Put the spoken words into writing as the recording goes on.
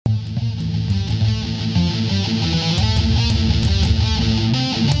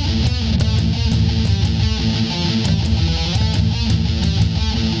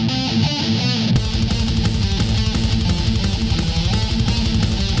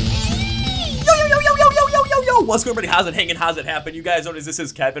What's going on, everybody? How's it hanging? How's it happen? You guys notice this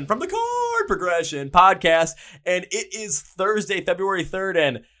is Kevin from the Chord Progression Podcast, and it is Thursday, February 3rd,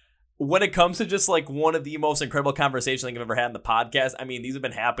 and when it comes to just like one of the most incredible conversations I've ever had in the podcast, I mean, these have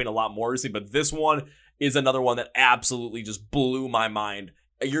been happening a lot more recently, but this one is another one that absolutely just blew my mind.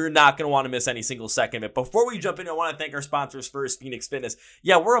 You're not going to want to miss any single second of it. Before we jump in, I want to thank our sponsors first, Phoenix Fitness.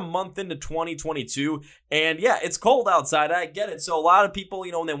 Yeah, we're a month into 2022, and yeah, it's cold outside. I get it. So a lot of people,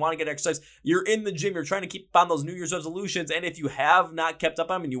 when they want to get exercise, you're in the gym, you're trying to keep on those New Year's resolutions, and if you have not kept up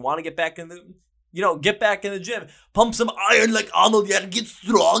on them and you want to get back in the get back in the gym, pump some iron like Arnold, yeah, get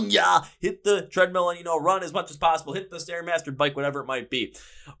strong, yeah. Hit the treadmill and, run as much as possible. Hit the Stairmaster bike, whatever it might be.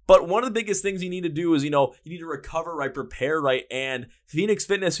 But one of the biggest things you need to do is, you need to recover right, prepare right. And Phoenix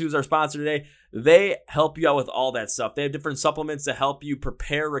Fitness, who's our sponsor today, they help you out with all that stuff. They have different supplements to help you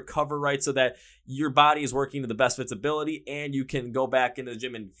prepare, recover right, so that your body is working to the best of its ability and you can go back into the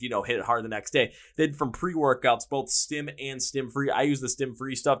gym and, hit it hard the next day. They did from pre-workouts, both stim and stim-free. I use the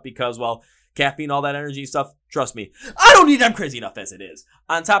stim-free stuff because, caffeine, all that energy stuff, trust me, I don't need it. I'm crazy enough as it is.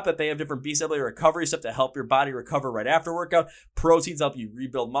 On top of that, they have different BCAA recovery stuff to help your body recover right after workout. Proteins help you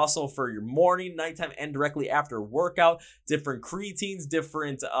rebuild muscle for your morning, nighttime, and directly after workout. Different creatines,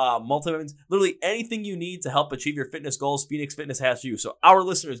 different multivitamins, literally anything you need to help achieve your fitness goals, Phoenix Fitness has for you. So our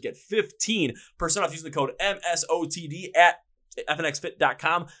listeners get 15% off using the code MSOTD at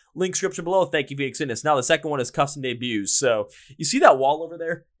fnxfit.com. Link description below. Thank you, Phoenix Fitness. Now the second one is custom debuts. So you see that wall over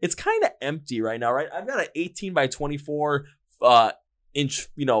there? It's kind of empty right now, right? I've got an 18 by 24 inch,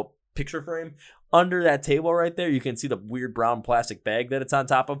 picture frame. Under that table right there, you can see the weird brown plastic bag that it's on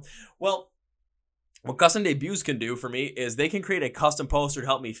top of. Well, what Custom Debuts can do for me is they can create a custom poster to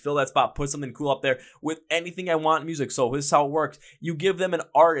help me fill that spot, put something cool up there with anything I want in music. So this is how it works. You give them an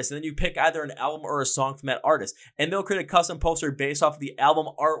artist, and then you pick either an album or a song from that artist. And they'll create a custom poster based off of the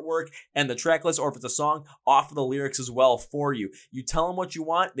album artwork and the track list, or if it's a song, off of the lyrics as well for you. You tell them what you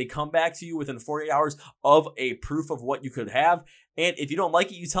want. They come back to you within 48 hours of a proof of what you could have. And if you don't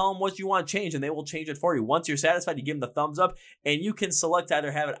like it, you tell them what you want to change, and they will change it for you. Once you're satisfied, you give them the thumbs up, and you can select to either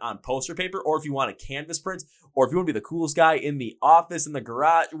have it on poster paper, or if you want a canvas print, or if you want to be the coolest guy in the office, in the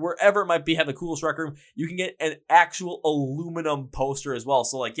garage, wherever it might be, have the coolest rec room, you can get an actual aluminum poster as well.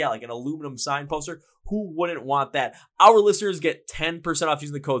 So like an aluminum sign poster. Who wouldn't want that? Our listeners get 10% off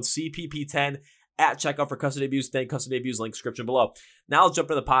using the code CPP10 at checkout for Custom Debuts. Thank Custom Debuts, link description below. Now let's jump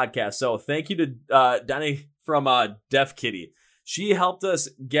into the podcast. So thank you to Donnie from Deaf Kitty. She helped us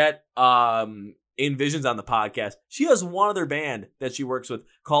get Envisions on the podcast. She has one other band that she works with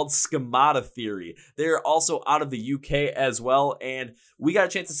called Schemata Theory. They're also out of the UK as well, and we got a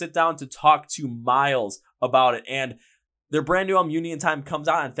chance to sit down to talk to Miles about it. And their brand new album, Union Time, comes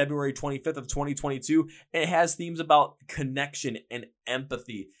out on February 25th of 2022, and it has themes about connection and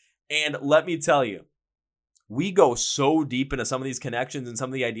empathy. And let me tell you, we go so deep into some of these connections and some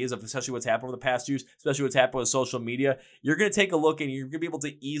of the ideas of especially what's happened over the past years, especially what's happened with social media. You're going to take a look and you're going to be able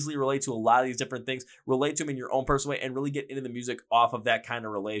to easily relate to a lot of these different things, relate to them in your own personal way, and really get into the music off of that kind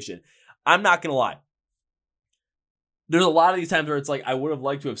of relation. I'm not going to lie. There's a lot of these times where it's like I would have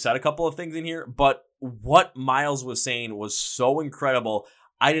liked to have said a couple of things in here, but what Miles was saying was so incredible.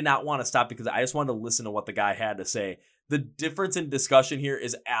 I did not want to stop because I just wanted to listen to what the guy had to say. The difference in discussion here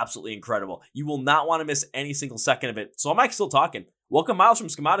is absolutely incredible. You will not want to miss any single second of it. So I'm actually still talking. Welcome, Miles from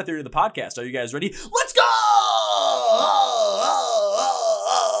Schemata Theory to the podcast. Are you guys ready? Let's go!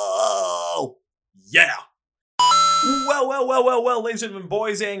 Yeah! Well, ladies and gentlemen,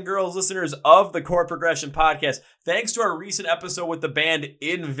 boys and girls, listeners of the Chord Progression Podcast, thanks to our recent episode with the band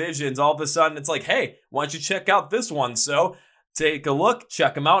Envisions, all of a sudden it's like, hey, why don't you check out this one? So take a look,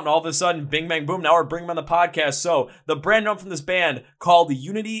 check them out, and all of a sudden, bing, bang, boom, now we're bringing them on the podcast. So the brand new from this band called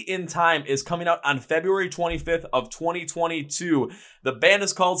Unity in Time is coming out on February 25th of 2022. The band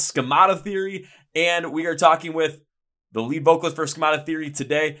is called Schemata Theory, and we are talking with the lead vocalist for Schemata Theory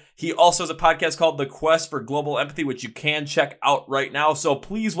today. He also has a podcast called The Quest for Global Empathy, which you can check out right now. So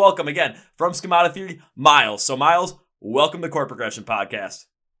please welcome again from Schemata Theory, Miles. So Miles, welcome to the Chord Progression Podcast.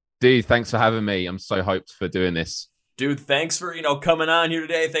 Dude, thanks for having me. I'm so hyped for doing this. Dude, thanks for, coming on here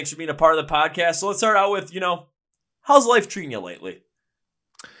today. Thanks for being a part of the podcast. So let's start out with, how's life treating you lately?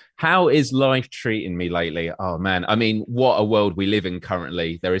 How is life treating me lately? Oh, man. I mean, what a world we live in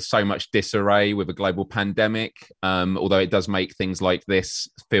currently. There is so much disarray with a global pandemic, although it does make things like this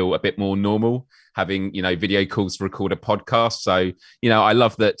feel a bit more normal, having, video calls to record a podcast. So, I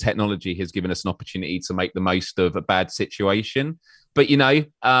love that technology has given us an opportunity to make the most of a bad situation. But,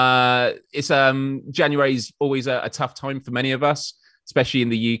 it's January is always a tough time for many of us, especially in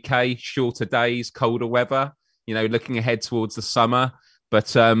the UK, shorter days, colder weather, looking ahead towards the summer.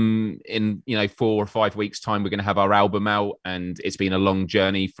 But in 4 or 5 weeks' time, we're going to have our album out, and it's been a long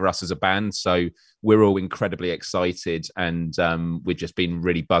journey for us as a band. So we're all incredibly excited, and we've just been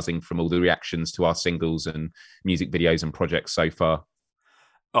really buzzing from all the reactions to our singles and music videos and projects so far.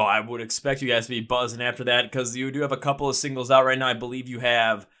 Oh, I would expect you guys to be buzzing after that because you do have a couple of singles out right now. I believe you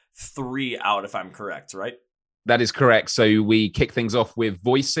have 3 out, if I'm correct, right? That is correct. So we kick things off with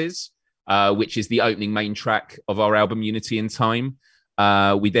Voices, which is the opening main track of our album Unity in Time.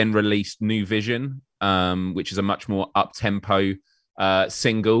 We then released New Vision, which is a much more up-tempo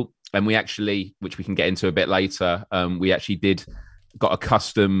single. And we actually, which we can get into a bit later, we actually got a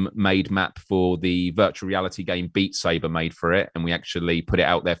custom-made map for the virtual reality game Beat Saber made for it. And we actually put it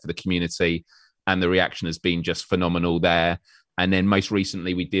out there for the community. And the reaction has been just phenomenal there. And then most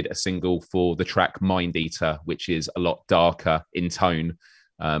recently, we did a single for the track Mind Eater, which is a lot darker in tone,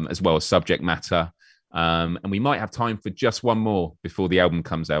 as well as subject matter. And we might have time for just one more before the album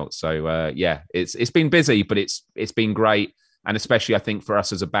comes out. So it's been busy, but it's been great. And especially I think for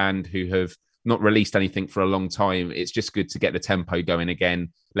us as a band who have not released anything for a long time, it's just good to get the tempo going again,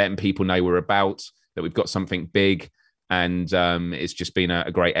 letting people know we're about, that we've got something big. And it's just been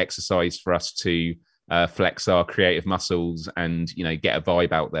a great exercise for us to flex our creative muscles and, get a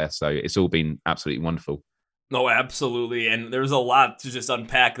vibe out there. So it's all been absolutely wonderful. No, absolutely. And there's a lot to just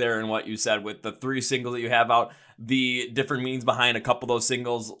unpack there in what you said with the 3 singles that you have out, the different meanings behind a couple of those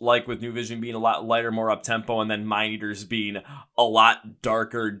singles, like with New Vision being a lot lighter, more up-tempo, and then Mind Eaters being a lot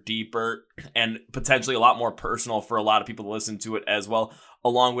darker, deeper, and potentially a lot more personal for a lot of people to listen to it as well,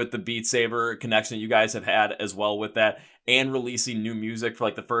 along with the Beat Saber connection you guys have had as well with that, and releasing new music for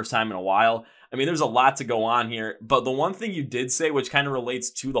like the first time in a while. I mean, there's a lot to go on here, but the one thing you did say, which kind of relates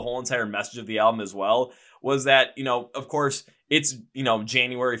to the whole entire message of the album as well, was that, of course, it's,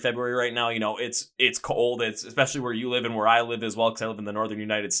 January, February right now, it's cold. It's especially where you live and where I live as well, because I live in the northern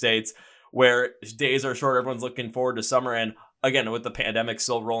United States, where days are short. Everyone's looking forward to summer. And again, with the pandemic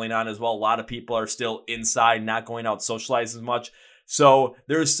still rolling on as well, a lot of people are still inside, not going out socialize as much. So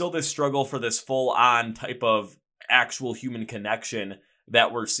there's still this struggle for this full on type of actual human connection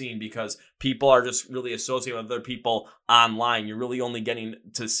that we're seeing, because people are just really associating with other people online. You're really only getting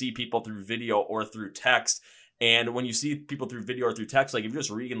to see people through video or through text. And when you see people through video or through text, like if you're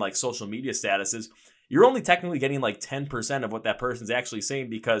just reading like social media statuses, you're only technically getting like 10% of what that person's actually saying,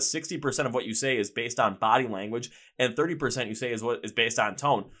 because 60% of what you say is based on body language and 30% you say is what is based on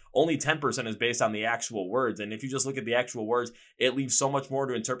tone. Only 10% is based on the actual words. And if you just look at the actual words, it leaves so much more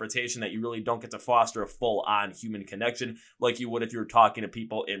to interpretation that you really don't get to foster a full-on human connection like you would if you were talking to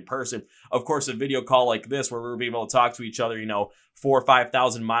people in person. Of course, a video call like this, where we're being able to talk to each other, 4,000 or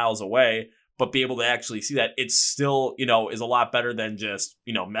 5,000 miles away, but be able to actually see that, it's still, is a lot better than just,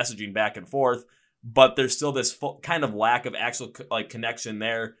 messaging back and forth. But there's still this kind of lack of actual connection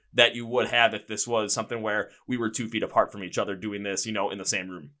there that you would have if this was something where we were 2 feet apart from each other doing this, in the same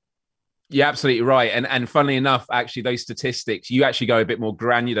room. You're absolutely right. And funnily enough, actually, those statistics, you actually go a bit more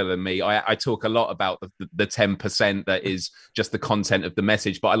granular than me. I talk a lot about the 10% that is just the content of the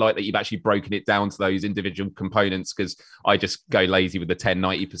message, but I like that you've actually broken it down to those individual components, because I just go lazy with the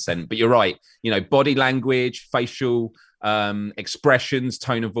 90%. But you're right. Body language, facial expressions,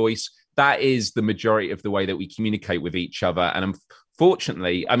 tone of voice, that is the majority of the way that we communicate with each other. And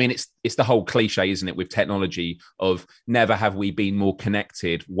unfortunately, I mean, it's the whole cliche, isn't it, with technology, of never have we been more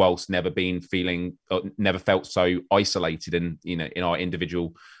connected whilst never felt so isolated in our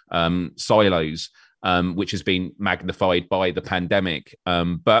individual silos, which has been magnified by the pandemic.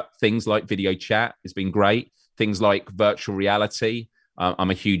 But things like video chat has been great. Things like virtual reality. I'm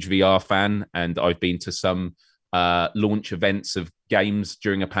a huge VR fan, and I've been to some launch events of games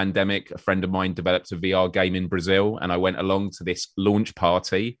during a pandemic. A friend of mine developed a VR game in Brazil, and I went along to this launch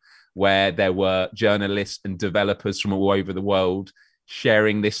party where there were journalists and developers from all over the world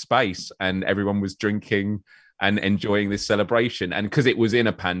sharing this space, and everyone was drinking and enjoying this celebration. And because it was in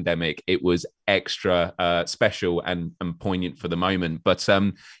a pandemic, it was extra special and poignant for the moment. But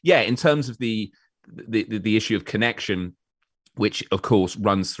in terms of the issue of connection, which of course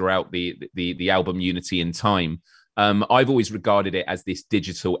runs throughout the album Unity in Time, I've always regarded it as this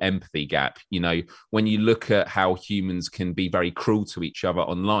digital empathy gap. When you look at how humans can be very cruel to each other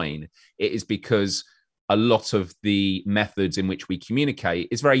online, it is because a lot of the methods in which we communicate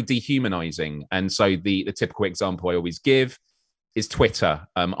is very dehumanizing. And so the typical example I always give is Twitter.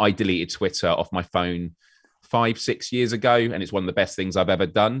 I deleted Twitter off my phone 5-6 years ago, and it's one of the best things I've ever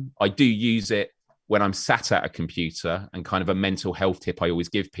done. I do use it when I'm sat at a computer, and kind of a mental health tip I always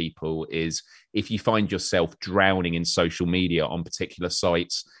give people is, if you find yourself drowning in social media on particular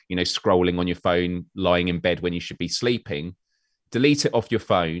sites, scrolling on your phone, lying in bed when you should be sleeping, delete it off your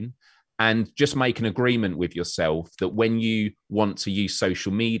phone, and just make an agreement with yourself that when you want to use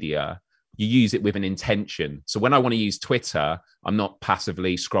social media, you use it with an intention. So when I want to use Twitter, I'm not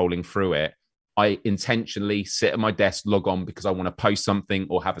passively scrolling through it. I intentionally sit at my desk, log on because I want to post something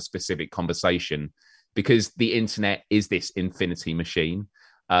or have a specific conversation, because the internet is this infinity machine.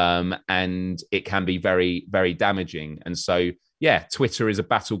 And it can be very, very damaging. And so, yeah, Twitter is a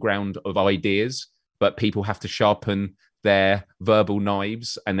battleground of ideas, but people have to sharpen their verbal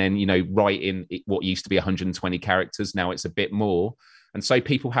knives and then, write in what used to be 120 characters. Now it's a bit more. And so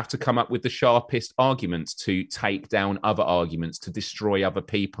people have to come up with the sharpest arguments to take down other arguments, to destroy other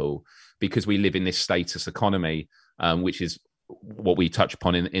people, because we live in this status economy, which is what we touch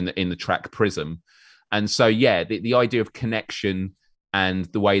upon in the track Prism. And so, yeah, the idea of connection and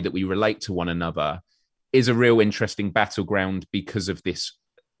the way that we relate to one another is a real interesting battleground because of this,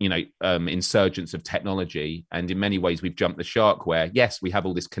 insurgence of technology. And in many ways, we've jumped the shark where, yes, we have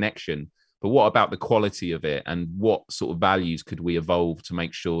all this connection, but what about the quality of it? And what sort of values could we evolve to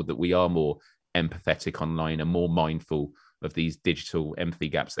make sure that we are more empathetic online and more mindful of these digital empathy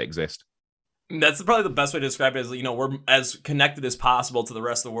gaps that exist? That's probably the best way to describe it is, we're as connected as possible to the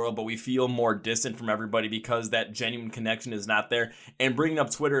rest of the world, but we feel more distant from everybody because that genuine connection is not there. And bringing up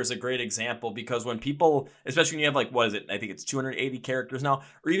Twitter is a great example, because when people, especially when you have I think it's 280 characters now,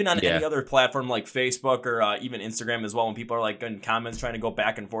 or even on any other platform like Facebook or even Instagram as well, when people are in comments trying to go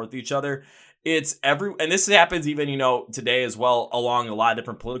back and forth with each other, and this happens even, today as well, along a lot of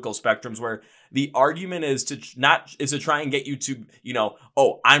different political spectrums, where the argument is to try and get you to,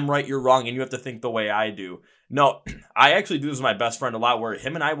 oh, I'm right, you're wrong, and you have to think the way I do. No, I actually do this with my best friend a lot, where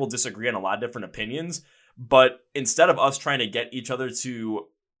him and I will disagree on a lot of different opinions, but instead of us trying to get each other to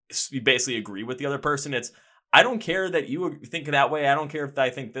basically agree with the other person, I don't care that you think that way. I don't care if I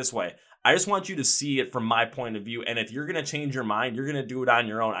think this way. I just want you to see it from my point of view. And if you're going to change your mind, you're going to do it on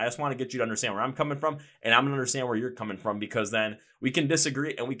your own. I just want to get you to understand where I'm coming from, and I'm going to understand where you're coming from, because then we can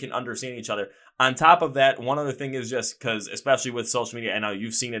disagree and we can understand each other. On top of that, one other thing is just because, especially with social media, I know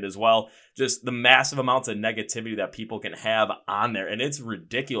you've seen it as well, just the massive amounts of negativity that people can have on there. And it's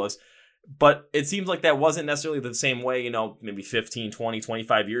ridiculous. But it seems like that wasn't necessarily the same way, maybe 15, 20,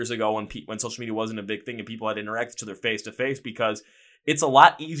 25 years ago when social media wasn't a big thing and people had to interact with each other face to face, because it's a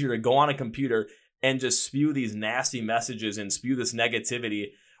lot easier to go on a computer and just spew these nasty messages and spew this negativity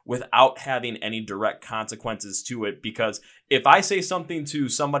without having any direct consequences to it. Because if I say something to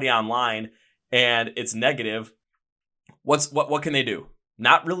somebody online and it's negative, what can they do?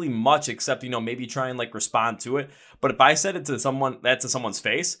 Not really much, except, maybe try and respond to it. But if I said it to someone's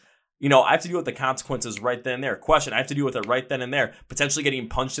face, I have to deal with the consequences right then and there. I have to deal with it right then and there. Potentially getting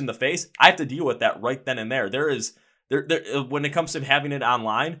punched in the face, I have to deal with that right then and there. When it comes to having it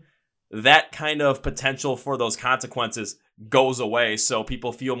online, that kind of potential for those consequences goes away. So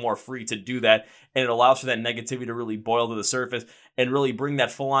people feel more free to do that. And it allows for that negativity to really boil to the surface and really bring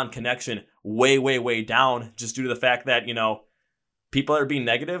that full-on connection way, way, way down, just due to the fact that, people that are being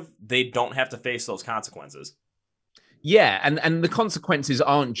negative, they don't have to face those consequences. Yeah, and the consequences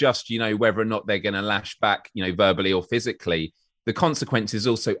aren't just, whether or not they're going to lash back, verbally or physically. The consequence is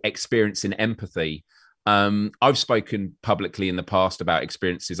also experiencing empathy. I've spoken publicly in the past about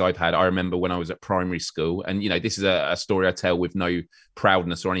experiences I've had. I remember when I was at primary school, and this is a story I tell with no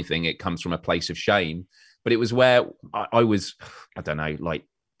proudness or anything. It comes from a place of shame, but it was where I was, I don't know,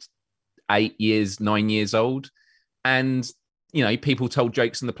 9 years old, and people told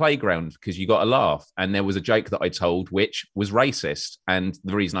jokes in the playground because you got a laugh. And there was a joke that I told which was racist, and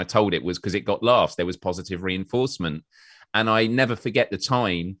the reason I told it was because it got laughs. There was positive reinforcement, and I never forget the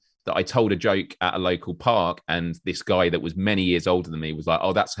time that I told a joke at a local park, and this guy that was many years older than me was like,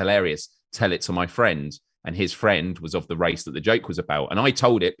 "Oh, that's hilarious. Tell it to my friend." And his friend was of the race that the joke was about. And I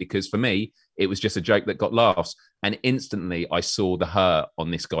told it because for me, it was just a joke that got laughs. And instantly I saw the hurt on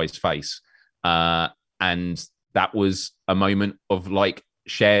this guy's face. And that was a moment of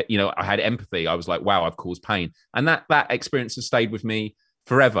share, I had empathy. I was like, wow, I've caused pain. And that experience has stayed with me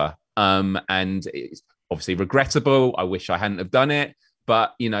forever. And it's obviously regrettable. I wish I hadn't have done it.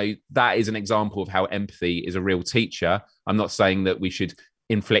 But, that is an example of how empathy is a real teacher. I'm not saying that we should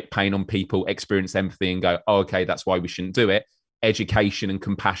inflict pain on people, experience empathy and go, oh, okay, that's why we shouldn't do it. Education and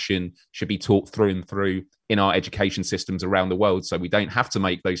compassion should be taught through and through in our education systems around the world, so we don't have to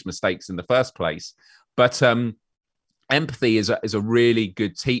make those mistakes in the first place. But empathy is a really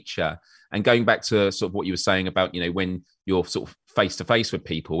good teacher. And going back to sort of what you were saying about, when you're sort of face to face with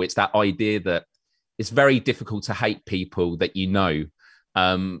people, it's that idea that it's very difficult to hate people that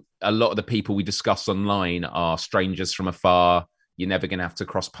a lot of the people we discuss online are strangers from afar. You're never going to have to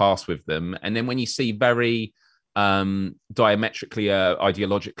cross paths with them. And then when you see very diametrically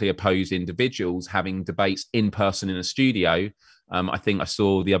ideologically opposed individuals having debates in person in a studio. I think I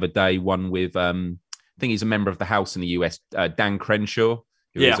saw the other day one with I think he's a member of the House in the US, Dan Crenshaw,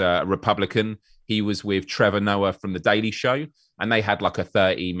 who is a Republican. He was with Trevor Noah from The Daily Show, and they had like a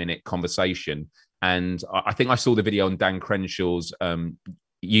 30-minute conversation. And I think I saw the video on Dan Crenshaw's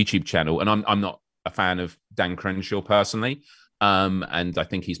YouTube channel, and I'm not a fan of Dan Crenshaw personally. And I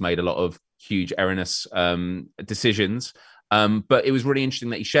think he's made a lot of huge erroneous decisions. But it was really interesting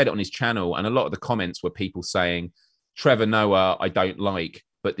that he shared it on his channel. And a lot of the comments were people saying, Trevor Noah, I don't like,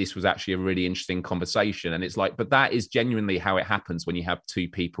 but this was actually a really interesting conversation. And it's like, but that is genuinely how it happens when you have two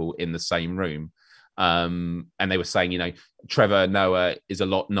people in the same room. And they were saying, Trevor Noah is a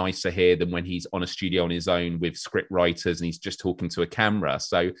lot nicer here than when he's on a studio on his own with script writers and he's just talking to a camera.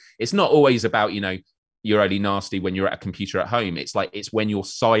 So it's not always about, you're only nasty when you're at a computer at home. It's like, it's when you're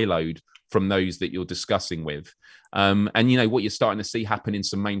siloed from those that you're discussing with. And what you're starting to see happen in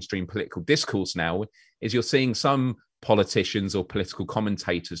some mainstream political discourse now is you're seeing some politicians or political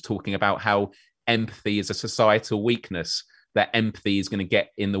commentators talking about how empathy is a societal weakness, that empathy is going to get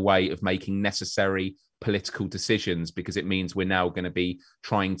in the way of making necessary political decisions because it means we're now going to be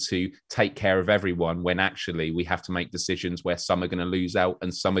trying to take care of everyone when actually we have to make decisions where some are going to lose out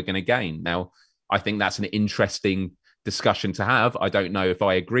and some are going to gain. Now, I think that's an interesting discussion to have. I don't know if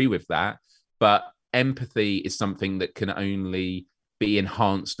I agree with that, but empathy is something that can only be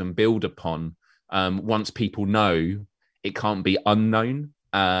enhanced and built upon once people know it can't be unknown.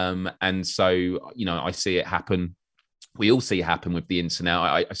 And so, I see it happen. We all see it happen with the internet.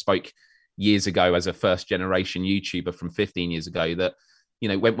 I spoke years ago as a first generation YouTuber from 15 years ago that,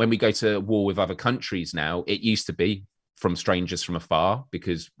 when we go to war with other countries now, it used to be from strangers from afar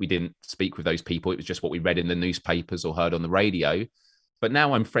because we didn't speak with those people. It was just what we read in the newspapers or heard on the radio. But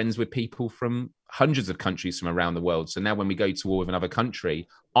now I'm friends with people from hundreds of countries from around the world. So now when we go to war with another country,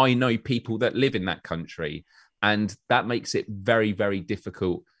 I know people that live in that country. And that makes it very, very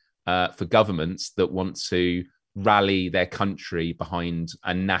difficult for governments that want to rally their country behind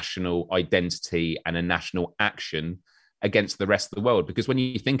a national identity and a national action against the rest of the world. Because when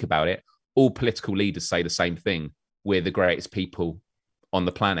you think about it, all political leaders say the same thing. We're the greatest people on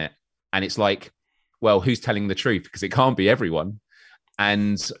the planet. And it's like, well, who's telling the truth? Because it can't be everyone.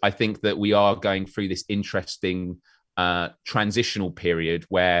 And I think that we are going through this interesting transitional period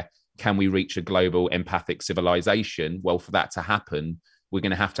where can we reach a global empathic civilization? Well, for that to happen, we're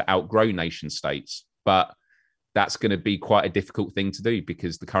going to have to outgrow nation states. But that's going to be quite a difficult thing to do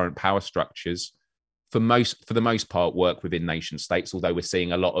because the current power structures, for the most part, work within nation states, although we're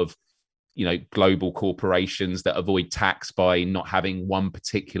seeing a lot of global corporations that avoid tax by not having one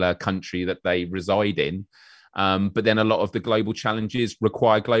particular country that they reside in. But then a lot of the global challenges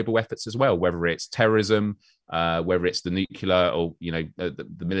require global efforts as well, whether it's terrorism, whether it's the nuclear or, the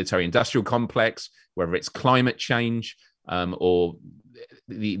military industrial complex, whether it's climate change or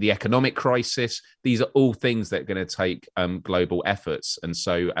the economic crisis. These are all things that are going to take global efforts. And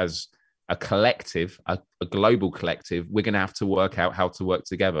so as a collective, a global collective, we're going to have to work out how to work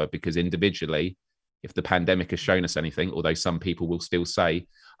together because individually, if the pandemic has shown us anything, although some people will still say,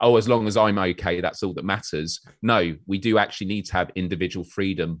 oh, as long as I'm okay, that's all that matters. No, we do actually need to have individual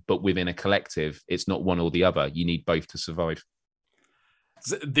freedom, but within a collective, it's not one or the other. You need both to survive.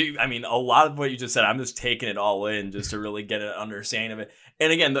 A lot of what you just said, I'm just taking it all in just to really get an understanding of it.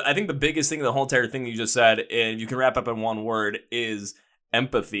 And again, I think the biggest thing, the whole entire thing that you just said, and you can wrap up in one word, is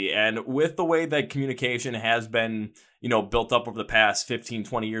empathy. And with the way that communication has been, built up over the past 15,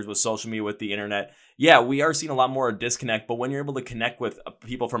 20 years with social media, with the internet, yeah, we are seeing a lot more disconnect. But when you're able to connect with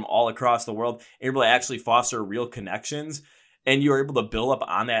people from all across the world, and you're able to actually foster real connections, and you're able to build up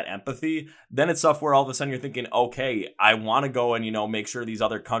on that empathy, then it's stuff where all of a sudden you're thinking, okay, I want to go and, make sure these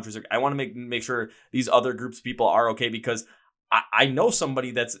other countries I want to make sure these other groups of people are okay because I know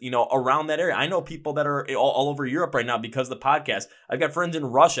somebody that's, around that area. I know people that are all over Europe right now because of the podcast. I've got friends in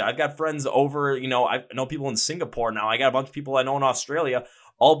Russia. I've got friends over, I know people in Singapore now. I got a bunch of people I know in Australia,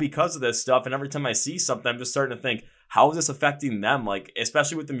 all because of this stuff. And every time I see something, I'm just starting to think, how is this affecting them? Like,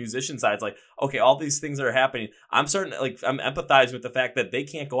 especially with the musician side, it's like, okay, all these things that are happening. I'm starting to, I'm empathizing with the fact that they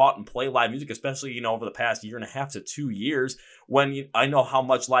can't go out and play live music, especially, over the past 1.5 to 2 years, when I know how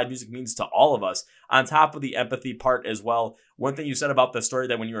much live music means to all of us. On top of the empathy part as well, one thing you said about the story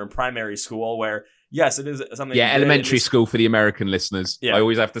that when you were in primary school, where yes, it is something. Yeah, elementary school for the American listeners. Yeah. I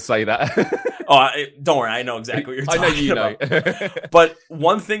always have to say that. Don't worry, I know exactly what you're talking about. But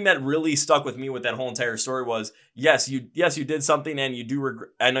one thing that really stuck with me with that whole entire story was, yes, you did something, and you do.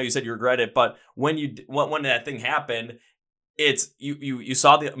 I know you said you regret it, but when that thing happened, it's you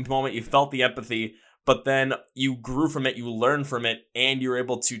saw the moment, you felt the empathy. but then you grew from it, you learned from it, and you're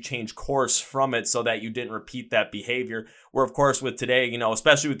able to change course from it so that you didn't repeat that behavior. Where, of course, with today, you know,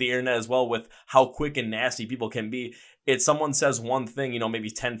 especially with the internet as well, with how quick and nasty people can be, it's someone says one thing, you know, maybe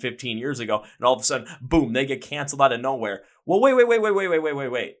 10, 15 years ago, and all of a sudden, boom, they get canceled out of nowhere. Well,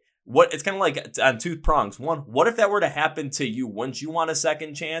 wait. What, it's kind of like on two prongs. One, what if that were to happen to you? Wouldn't you want a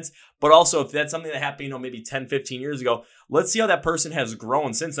second chance? But also, if that's something that happened, you know, maybe 10, 15 years ago, let's see how that person has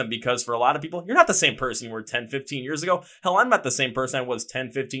grown since then. Because for a lot of people, you're not the same person you were 10, 15 years ago. Hell, I'm not the same person I was 10,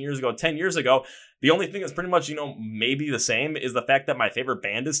 15 years ago. 10 years ago, the only thing that's pretty much, you know, maybe the same is the fact that my favorite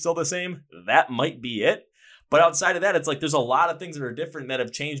band is still the same. That might be it. But outside of that, it's like there's a lot of things that are different that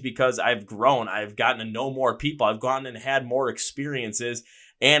have changed because I've grown. I've gotten to know more people. I've gone and had more experiences.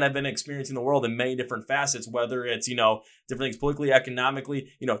 And I've been experiencing the world in many different facets, whether it's, you know, different things politically,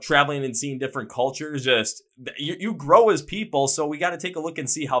 economically, you know, traveling and seeing different cultures. Just you grow as people. So we got to take a look and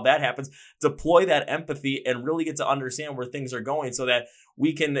see how that happens, deploy that empathy and really get to understand where things are going so that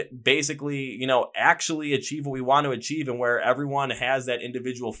we can basically, you know, actually achieve what we want to achieve and where everyone has that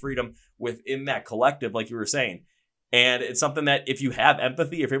individual freedom within that collective, like you were saying. And it's something that if you have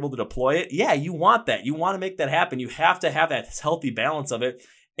empathy, if you're able to deploy it, yeah, you want that. You want to make that happen. You have to have that healthy balance of it.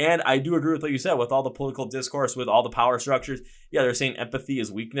 And I do agree with what you said with all the political discourse, with all the power structures. Yeah, they're saying empathy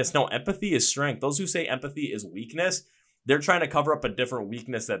is weakness. No, empathy is strength. Those who say empathy is weakness, they're trying to cover up a different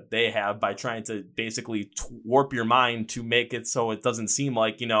weakness that they have by trying to basically warp your mind to make it so it doesn't seem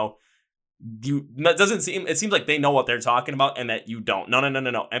like, you know, it seems like they know what they're talking about and that you don't. No.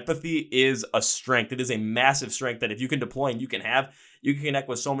 Empathy is a strength. It is a massive strength that if you can deploy and you can connect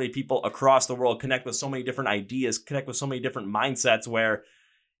with so many people across the world, connect with so many different ideas, connect with so many different mindsets where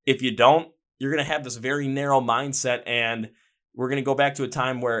if you don't, you're going to have this very narrow mindset and we're going to go back to a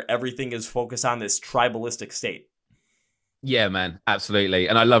time where everything is focused on this tribalistic state. Yeah, man, absolutely.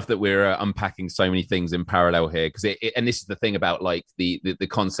 And I love that we're unpacking so many things in parallel here because and this is the thing about like the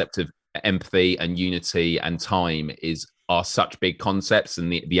concept of empathy and unity and time are such big concepts, and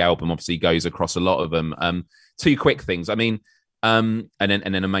the album obviously goes across a lot of them. Two quick things. I mean, and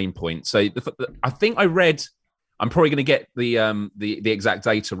then a main point. So I think I read. I'm probably going to get the exact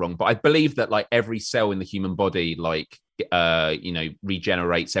data wrong, but I believe that like every cell in the human body, like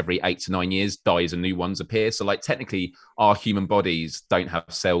regenerates every 8 to 9 years, dies and new ones appear. So like technically our human bodies don't have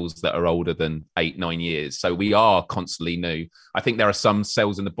cells that are older than 8-9 years. So we are constantly new. I think there are some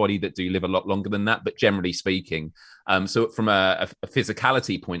cells in the body that do live a lot longer than that, but generally speaking, so from a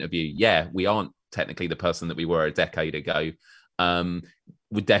physicality point of view, yeah, we aren't technically the person that we were a decade ago. I'm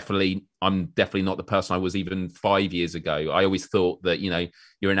definitely not the person I was even 5 years ago. I always thought that, you know,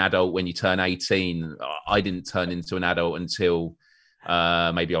 you're an adult when you turn 18. I didn't turn into an adult until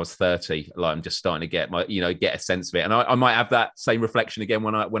maybe I was 30. Like I'm just starting to get a sense of it. And I might have that same reflection again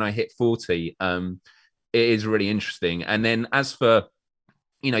when I hit 40. It is really interesting. And then as for,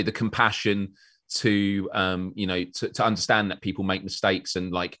 you know, the compassion to understand that people make mistakes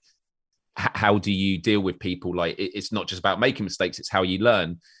and like, how do you deal with people? Like it's not just about making mistakes, it's how you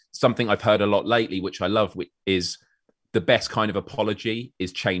learn. Something I've heard a lot lately, which I love, is the best kind of apology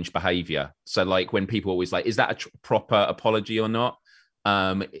is change behavior. So like when people always like, is that a proper apology or not?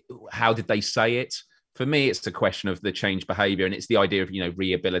 How did they say it? For me, it's a question of the change behavior, and it's the idea of, you know,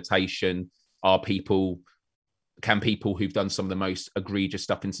 rehabilitation. Can people who've done some of the most egregious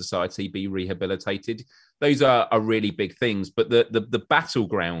stuff in society be rehabilitated? Those are really big things. But the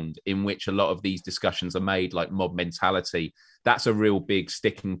battleground in which a lot of these discussions are made, like mob mentality, that's a real big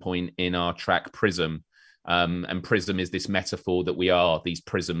sticking point in our track Prism. And Prism is this metaphor that we are these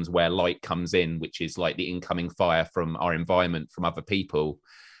prisms where light comes in, which is like the incoming fire from our environment, from other people.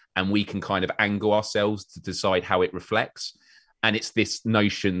 And we can kind of angle ourselves to decide how it reflects. And it's this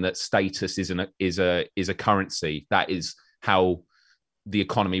notion that status is a currency. That is how the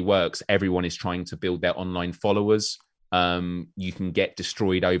economy works. Everyone is trying to build their online followers. You can get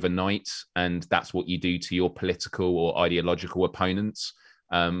destroyed overnight, and that's what you do to your political or ideological opponents.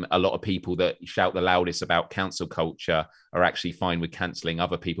 A lot of people that shout the loudest about cancel culture are actually fine with cancelling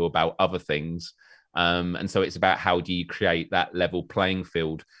other people about other things. And so it's about how do you create that level playing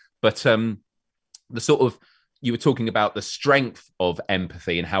field. But the sort of, you were talking about the strength of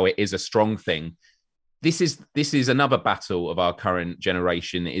empathy and how it is a strong thing. This is another battle of our current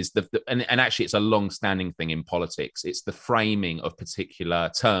generation, is and actually it's a long-standing thing in politics. It's the framing of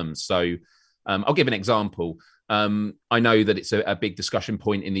particular terms. So I'll give an example. I know that it's a big discussion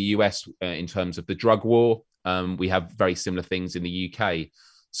point in the US in terms of the drug war. We have very similar things in the UK.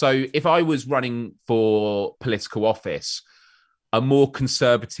 So if I was running for political office, a more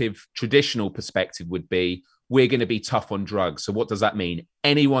conservative, traditional perspective would be, we're going to be tough on drugs. So what does that mean?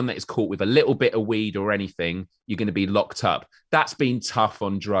 Anyone that is caught with a little bit of weed or anything, you're going to be locked up. That's being tough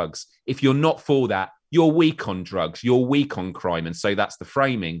on drugs. If you're not for that, you're weak on drugs, you're weak on crime. And so that's the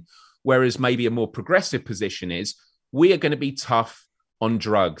framing. Whereas maybe a more progressive position is, we are going to be tough on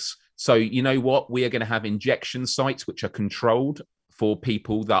drugs. So you know what? We are going to have injection sites which are controlled for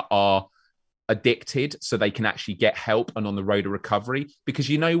people that are addicted, so they can actually get help and on the road to recovery. Because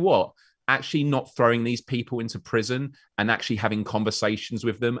you know what? Actually not throwing these people into prison and actually having conversations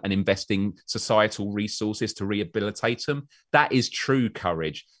with them and investing societal resources to rehabilitate them, that is true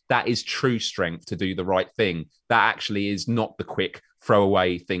courage. That is true strength to do the right thing. That actually is not the quick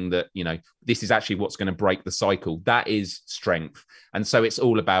throwaway thing that, you know, this is actually what's going to break the cycle. That is strength. And so it's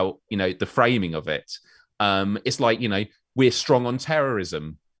all about, you know, the framing of it. It's like, you know, we're strong on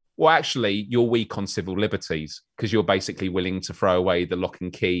terrorism. Well, actually, you're weak on civil liberties because you're basically willing to throw away the lock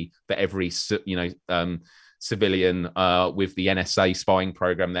and key for every, you know, civilian with the NSA spying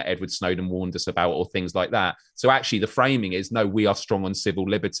program that Edward Snowden warned us about, or things like that. So actually, the framing is, no, we are strong on civil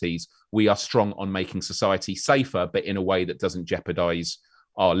liberties. We are strong on making society safer, but in a way that doesn't jeopardize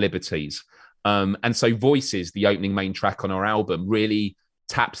our liberties. And so Voices, the opening main track on our album, really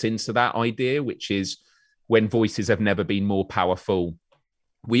taps into that idea, which is when voices have never been more powerful.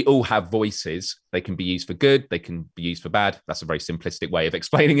 We all have voices. They can be used for good. They can be used for bad. That's a very simplistic way of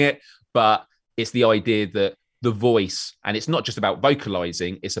explaining it. But it's the idea that the voice, and it's not just about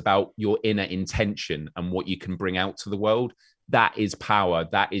vocalizing, it's about your inner intention and what you can bring out to the world. That is power.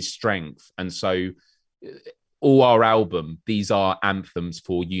 That is strength. And so all our album, these are anthems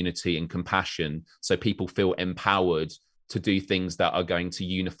for unity and compassion. So people feel empowered to do things that are going to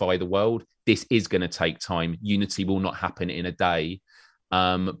unify the world. This is going to take time. Unity will not happen in a day.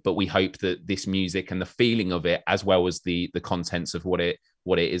 But we hope that this music and the feeling of it, as well as the contents of what it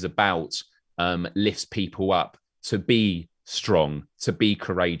is about, lifts people up to be strong, to be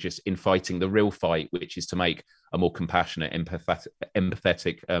courageous in fighting the real fight, which is to make a more compassionate,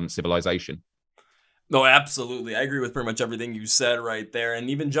 empathetic civilization. No, absolutely. I agree with pretty much everything you said right there. And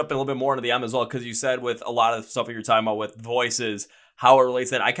even jumping a little bit more into the M as well, because you said with a lot of stuff that you're talking about with voices, how it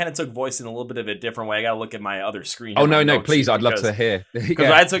relates, that I kind of took voice in a little bit of a different way. I got to look at my other screen. Oh, no, please. I'd love to hear. Because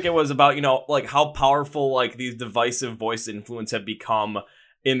what I took it was about, you know, like how powerful like these divisive voice influence have become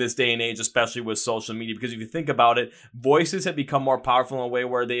in this day and age, especially with social media. Because if you think about it, voices have become more powerful in a way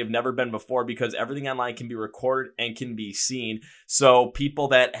where they have never been before, because everything online can be recorded and can be seen. So people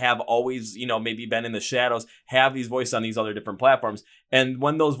that have always, you know, maybe been in the shadows have these voices on these other different platforms. And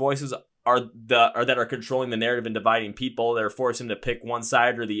when those voices that are controlling the narrative and dividing people, they're forcing them to pick one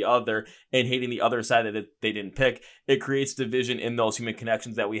side or the other and hating the other side that they didn't pick. It creates division in those human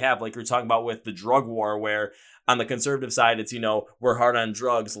connections that we have, like you're talking about with the drug war, where on the conservative side, it's, you know, we're hard on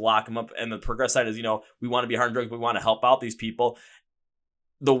drugs, lock them up. And the progressive side is, you know, we want to be hard on drugs, but we want to help out these people.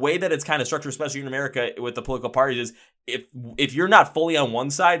 The way that it's kind of structured, especially in America with the political parties, is if you're not fully on one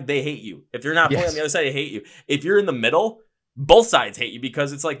side, they hate you. If you're not fully on the other side, they hate you. If you're in the middle, both sides hate you,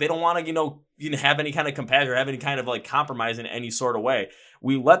 because it's like they don't want to, you know, have any kind of compassion or have any kind of like compromise in any sort of way.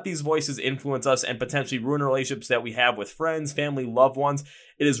 We let these voices influence us and potentially ruin relationships that we have with friends, family, loved ones.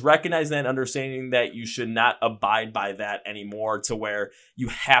 It is recognizing and understanding that you should not abide by that anymore, to where you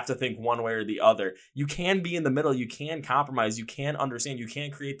have to think one way or the other. You can be in the middle. You can compromise. You can understand. You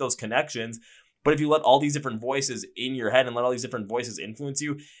can create those connections. But if you let all these different voices in your head and let all these different voices influence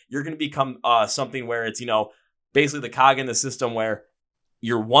you, you're going to become something where it's, you know, basically the cog in the system where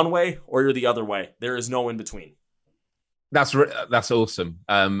you're one way or you're the other way. There is no in between. That's awesome.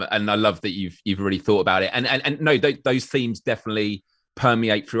 And I love that you've really thought about it. And no, those themes definitely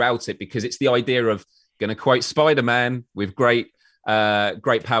permeate throughout it, because it's the idea of, going to quote Spider-Man, with great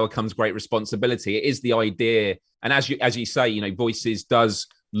power comes great responsibility. It is the idea. And as you say, you know, Voices does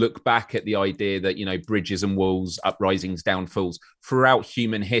look back at the idea that, you know, bridges and walls, uprisings, downfalls throughout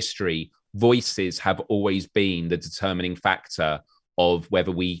human history. Voices have always been the determining factor of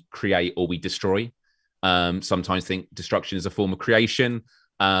whether we create or we destroy. Sometimes think destruction is a form of creation.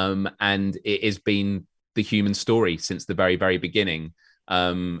 And it has been the human story since the very, very beginning.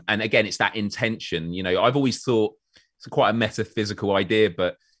 And again, it's that intention. You know, I've always thought it's quite a metaphysical idea,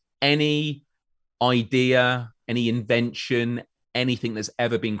 but any idea, any invention, anything that's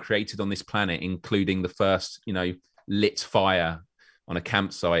ever been created on this planet, including the first, you know, lit fire on a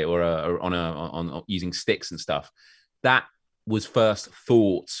campsite or on using sticks and stuff, that was first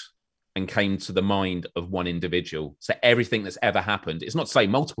thought and came to the mind of one individual. So everything that's ever happened, it's not to say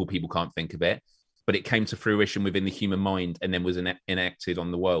multiple people can't think of it, but it came to fruition within the human mind and then was enacted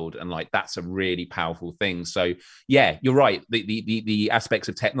on the world. And like, that's a really powerful thing. So yeah, you're right. The aspects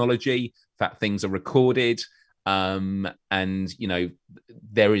of technology, that things are recorded, And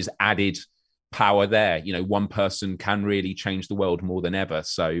there is added power there. One person can really change the world more than ever.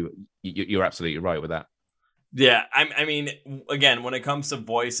 So you're absolutely right with that. Yeah, I mean, again, when it comes to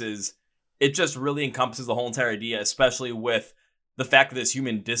voices, it just really encompasses the whole entire idea, especially with the fact of this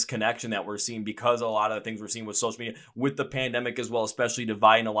human disconnection that we're seeing because of a lot of the things we're seeing with social media, with the pandemic as well, especially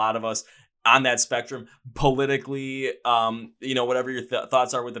dividing a lot of us on that spectrum politically. Whatever your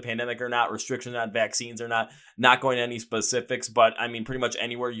thoughts are with the pandemic or not, restrictions on vaccines or not going to any specifics, but I mean, pretty much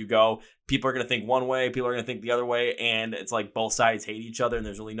anywhere you go, people are going to think one way, people are going to think the other way, and it's like both sides hate each other and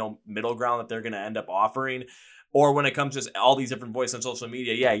there's really no middle ground that they're going to end up offering. Or when it comes to just all these different voices on social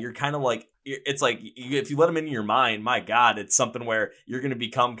media, yeah, you're kind of like, it's like if you let them into your mind, my God, it's something where you're going to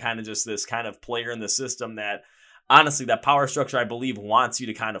become kind of just this kind of player in the system that honestly, that power structure, I believe, wants you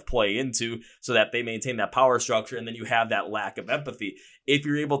to kind of play into so that they maintain that power structure. And then you have that lack of empathy. If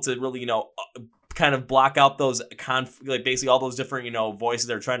you're able to really, kind of block out those like basically all those different, voices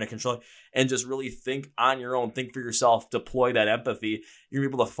that are trying to control and just really think on your own, think for yourself, deploy that empathy, you're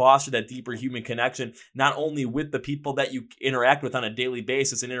able to foster that deeper human connection, not only with the people that you interact with on a daily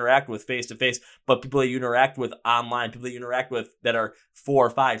basis and interact with face to face, but people that you interact with online, people that you interact with that are 4,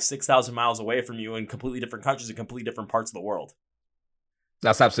 5, 6,000 miles away from you in completely different countries and completely different parts of the world.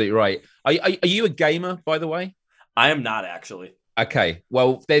 That's absolutely right. Are you a gamer, by the way? I am not, actually. Okay,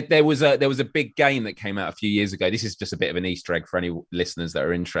 well, there was a big game that came out a few years ago. This is just a bit of an Easter egg for any listeners that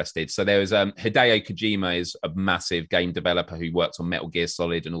are interested. So there was Hideo Kojima is a massive game developer who worked on Metal Gear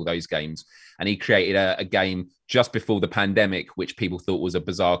Solid and all those games, and he created a game just before the pandemic, which people thought was a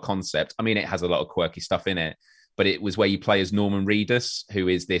bizarre concept. I mean, it has a lot of quirky stuff in it, but it was where you play as Norman Reedus, who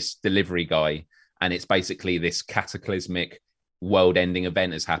is this delivery guy, and it's basically this cataclysmic world-ending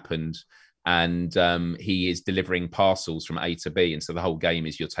event has happened. And he is delivering parcels from A to B. And so the whole game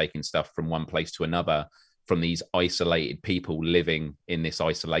is you're taking stuff from one place to another from these isolated people living in this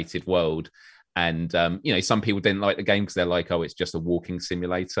isolated world. And, some people didn't like the game because they're like, oh, it's just a walking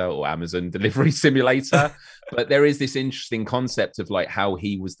simulator or Amazon delivery simulator. But there is this interesting concept of like how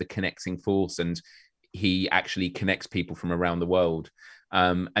he was the connecting force and he actually connects people from around the world.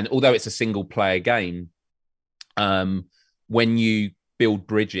 And although it's a single player game, when you build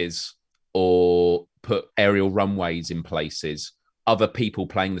bridges or put aerial runways in places, other people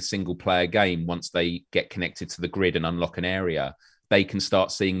playing the single player game, once they get connected to the grid and unlock an area, they can start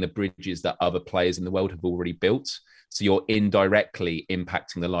seeing the bridges that other players in the world have already built. So you're indirectly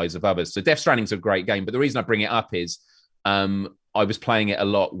impacting the lives of others. So Death Stranding's a great game, but the reason I bring it up is I was playing it a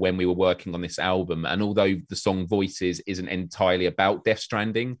lot when we were working on this album. And although the song Voices isn't entirely about Death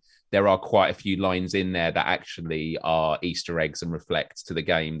Stranding, there are quite a few lines in there that actually are Easter eggs and reflect to the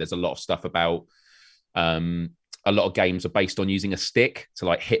game. There's a lot of stuff about a lot of games are based on using a stick to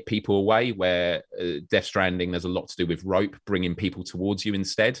like hit people away, where Death Stranding, there's a lot to do with rope, bringing people towards you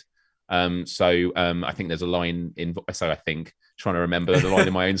instead. I think there's a line in, so I think, trying to remember the line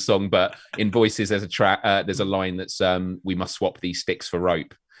in my own song, but in Voices, there's a track, there's a line that's, we must swap these sticks for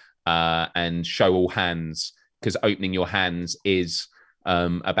rope and show all hands, because opening your hands is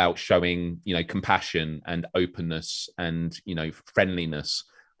about showing, compassion and openness and, friendliness.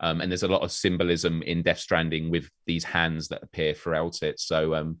 And there's a lot of symbolism in Death Stranding with these hands that appear throughout it.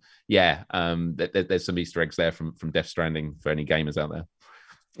 So, there's some Easter eggs there from Death Stranding for any gamers out there.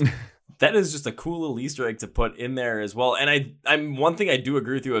 That is just a cool little Easter egg to put in there as well. And I'm one thing I do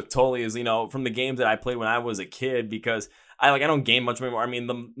agree with you with totally is, from the games that I played when I was a kid, because I don't game much anymore. I mean,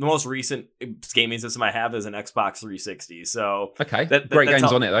 the most recent gaming system I have is an Xbox 360. So okay, great games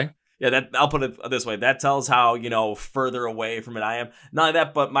on it though. Yeah, I'll put it this way. That tells how, further away from it I am. Not only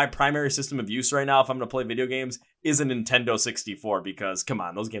that, but my primary system of use right now, if I'm going to play video games, is a Nintendo 64, because, come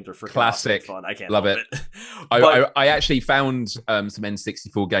on, those games are freaking classic. Awesome, fun. I can't love it. I actually found some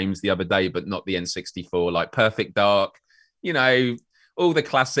N64 games the other day, but not the N64, like Perfect Dark, all the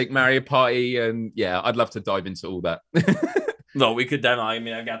classic Mario Party. And yeah, I'd love to dive into all that. No, we could definitely. I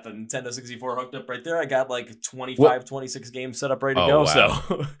mean, I got the Nintendo 64 hooked up right there. I got like 25, 26 games set up ready to go. Wow.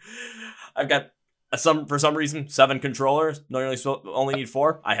 So I've got for some reason 7 controllers. No, you only need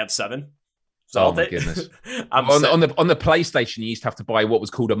 4. I have 7. So my goodness. on the PlayStation, you used to have to buy what was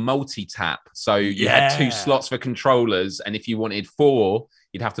called a multi-tap. So you had 2 slots for controllers, and if you wanted 4,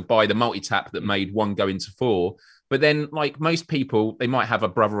 you'd have to buy the multi-tap that made 1 go into 4. But then, like most people, they might have a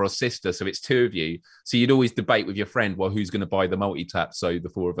brother or sister, so it's 2 of you. So you'd always debate with your friend, well, who's going to buy the multi-tap so the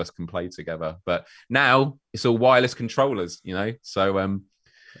 4 of us can play together. But now it's all wireless controllers, So,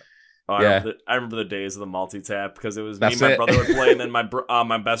 I remember the days of the multi-tap, because it was me and my brother would play, and then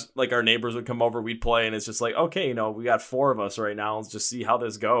my best, like our neighbors would come over, we'd play, and it's just like, okay, we got 4 of us right now. Let's just see how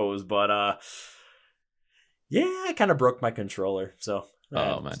this goes. But Yeah, I kind of broke my controller, so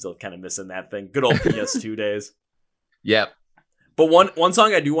Oh I'm man. still kind of missing that thing. Good old PS2 days. Yep. But one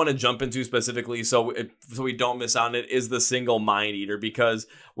song I do want to jump into specifically, so we don't miss on it, is the single "Mind Eater," because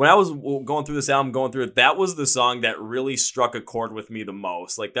when I was going through this album, going through it, that was the song that really struck a chord with me the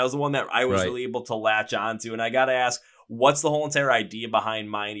most. Like that was the one that I was Right. really able to latch onto, and I got to ask, what's the whole entire idea behind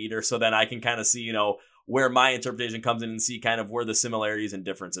 "Mind Eater," so then I can kind of see, where my interpretation comes in and see kind of where the similarities and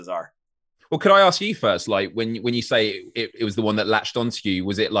differences are. Well, could I ask you first? Like when you say it was the one that latched onto you,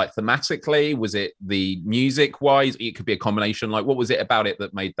 was it like thematically? Was it the music wise? It could be a combination. Like what was it about it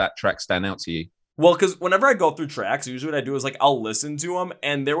that made that track stand out to you? Well, because whenever I go through tracks, usually what I do is like I'll listen to them,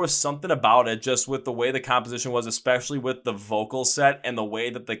 and there was something about it just with the way the composition was, especially with the vocal set and the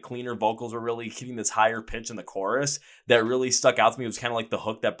way that the cleaner vocals were really hitting this higher pitch in the chorus that really stuck out to me. It was kind of like the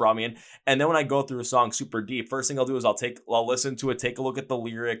hook that brought me in. And then when I go through a song super deep, first thing I'll do is I'll listen to it, take a look at the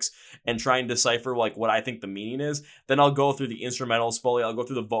lyrics, and try and decipher like what I think the meaning is. Then I'll go through the instrumentals fully, I'll go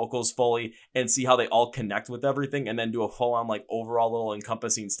through the vocals fully, and see how they all connect with everything, and then do a full on like overall little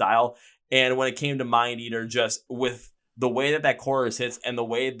encompassing style. And when it came to Mind Eater, just with the way that chorus hits and the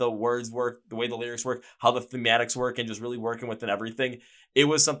way the words work, the way the lyrics work, how the thematics work, and just really working within everything, it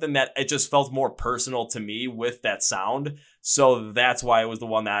was something that it just felt more personal to me with that sound. So that's why it was the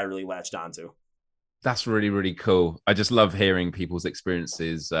one that I really latched onto. That's really, really cool. I just love hearing people's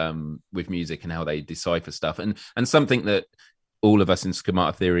experiences with music and how they decipher stuff. And something that all of us in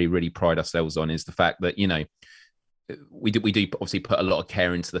Schemata Theory really pride ourselves on is the fact that, we do obviously put a lot of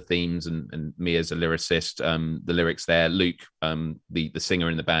care into the themes, and me as a lyricist, the lyrics there. Luke, the singer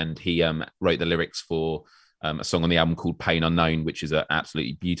in the band, he wrote the lyrics for a song on the album called Pain Unknown, which is an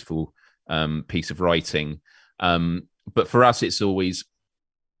absolutely beautiful piece of writing. But for us, it's always,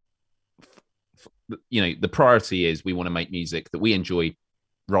 the priority is we want to make music that we enjoy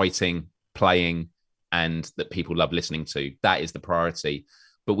writing, playing, and that people love listening to. That is the priority.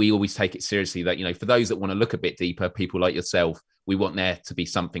 But we always take it seriously that, for those that want to look a bit deeper, people like yourself, we want there to be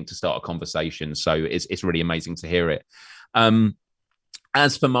something to start a conversation. So it's really amazing to hear it.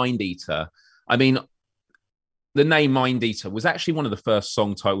 As for Mind Eater, I mean, the name Mind Eater was actually one of the first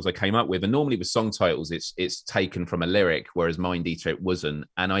song titles I came up with. And normally with song titles, it's taken from a lyric, whereas Mind Eater, it wasn't.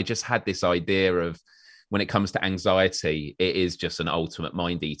 And I just had this idea of, when it comes to anxiety, it is just an ultimate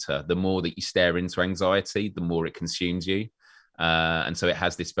mind eater. The more that you stare into anxiety, the more it consumes you. And so it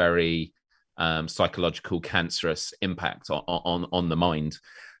has this very psychological, cancerous impact on the mind.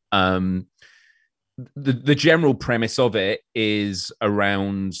 The general premise of it is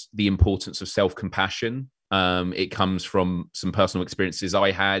around the importance of self-compassion. It comes from some personal experiences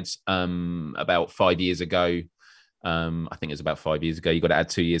I had about 5 years ago. I think it was about 5 years ago. You got to add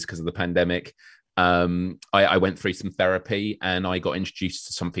 2 years because of the pandemic. I went through some therapy, and I got introduced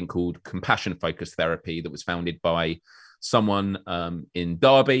to something called compassion-focused therapy that was founded by someone in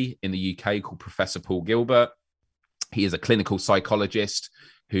Derby in the UK called Professor Paul Gilbert. He is a clinical psychologist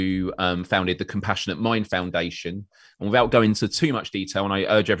who founded the Compassionate Mind Foundation. And without going into too much detail, and I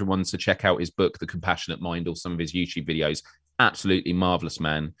urge everyone to check out his book, The Compassionate Mind, or some of his YouTube videos, absolutely marvelous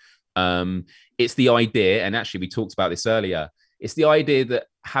man. It's the idea, and actually we talked about this earlier, it's the idea that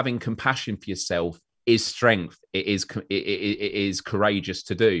having compassion for yourself is strength. It is courageous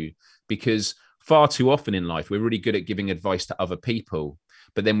to do, because far too often in life, we're really good at giving advice to other people.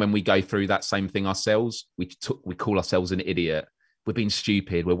 But then when we go through that same thing ourselves, we call ourselves an idiot. We're being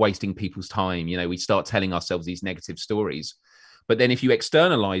stupid. We're wasting people's time. We start telling ourselves these negative stories. But then if you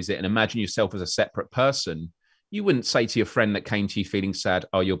externalize it and imagine yourself as a separate person, you wouldn't say to your friend that came to you feeling sad,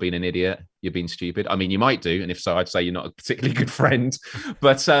 "Oh, you're being an idiot, you're being stupid." I mean, you might do. And if so, I'd say you're not a particularly good friend.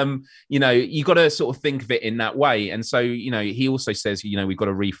 But, you got to sort of think of it in that way. And so, he also says, we've got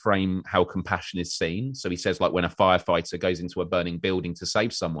to reframe how compassion is seen. So he says, like when a firefighter goes into a burning building to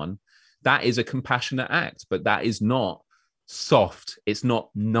save someone, that is a compassionate act, but that is not soft. It's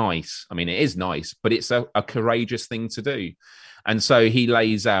not nice. I mean, it is nice, but it's a courageous thing to do. And so he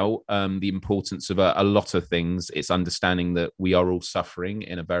lays out the importance of a lot of things. It's understanding that we are all suffering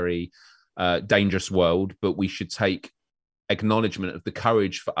in a very dangerous world, but we should take acknowledgement of the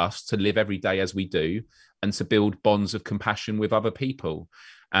courage for us to live every day as we do and to build bonds of compassion with other people.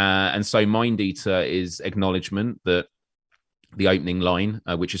 And so Mind Eater is acknowledgement that the opening line,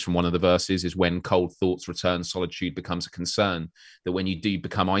 which is from one of the verses, is when cold thoughts return, solitude becomes a concern. That when you do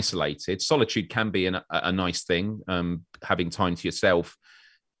become isolated, solitude can be a nice thing, having time to yourself.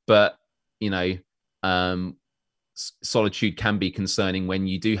 But, solitude can be concerning when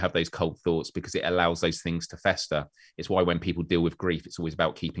you do have those cold thoughts, because it allows those things to fester. It's why when people deal with grief, it's always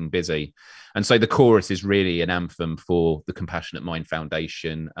about keeping busy. And so the chorus is really an anthem for the Compassionate Mind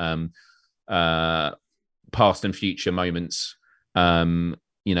Foundation. past and future moments.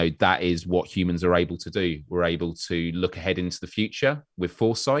 That is what humans are able to do. We're able to look ahead into the future with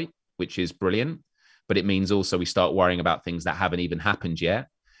foresight, which is brilliant. But it means also we start worrying about things that haven't even happened yet.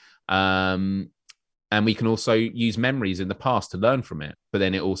 And we can also use memories in the past to learn from it. But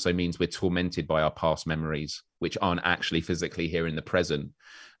then it also means we're tormented by our past memories, which aren't actually physically here in the present.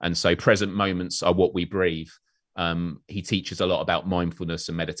 And so present moments are what we breathe. He teaches a lot about mindfulness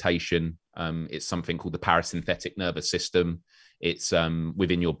and meditation. It's something called the parasympathetic nervous system. It's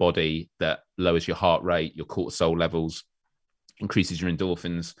within your body that lowers your heart rate, your cortisol levels, increases your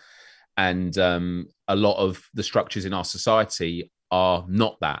endorphins. And a lot of the structures in our society are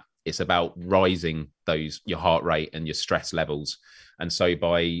not that. It's about rising your heart rate and your stress levels. And so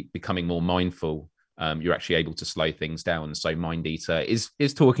by becoming more mindful, you're actually able to slow things down. So Mind Eater is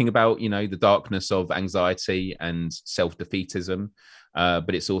talking about, the darkness of anxiety and self-defeatism.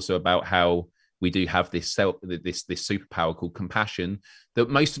 But it's also about how we do have this superpower called compassion that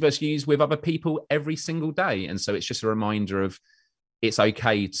most of us use with other people every single day. And so it's just a reminder of it's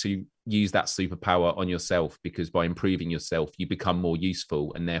okay to use that superpower on yourself, because by improving yourself, you become more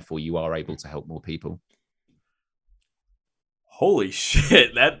useful and therefore you are able to help more people. Holy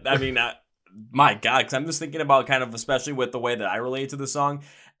shit. My God, because I'm just thinking about kind of, especially with the way that I relate to the song,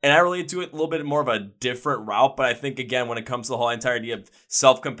 and I relate to it a little bit more of a different route. But I think, again, when it comes to the whole entire idea of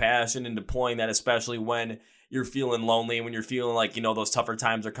self-compassion and deploying that, especially when you're feeling lonely and when you're feeling like, those tougher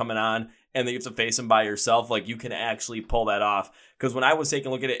times are coming on and then you have to face them by yourself, like you can actually pull that off. Because when I was taking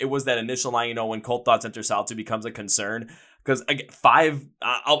a look at it, it was that initial line, when cold thoughts enter solitude becomes a concern. Because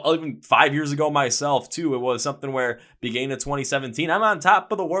even 5 years ago myself too, it was something where beginning of 2017, I'm on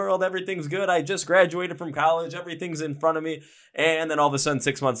top of the world, everything's good, I just graduated from college, everything's in front of me, and then all of a sudden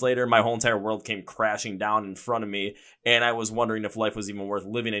 6 months later, my whole entire world came crashing down in front of me, and I was wondering if life was even worth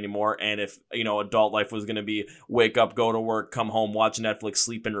living anymore, and if adult life was going to be wake up, go to work, come home, watch Netflix,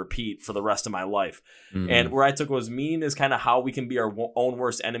 sleep, and repeat for the rest of my life. And where I took was meaning is kind of how we can be our own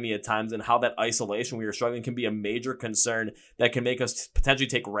worst enemy at times, and how that isolation we are struggling can be a major concern that can make us potentially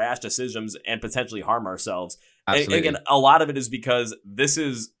take rash decisions and potentially harm ourselves. Absolutely. And again, a lot of it is because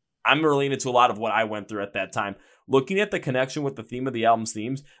I'm relating to a lot of what I went through at that time. Looking at the connection with the theme of the album's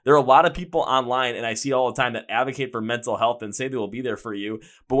themes, there are a lot of people online, and I see all the time, that advocate for mental health and say they will be there for you.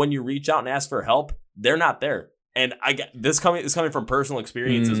 But when you reach out and ask for help, they're not there. And I get this coming from personal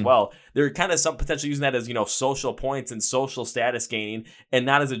experience as well. They're kind of some potentially using that as, social points and social status gaining, and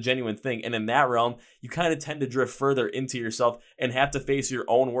not as a genuine thing. And in that realm, you kind of tend to drift further into yourself and have to face your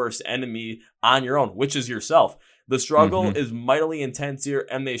own worst enemy on your own, which is yourself. The struggle is mightily intense here,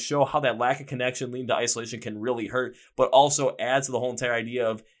 and they show how that lack of connection leading to isolation can really hurt, but also adds to the whole entire idea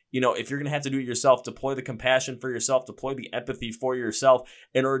of, if you're going to have to do it yourself, deploy the compassion for yourself, deploy the empathy for yourself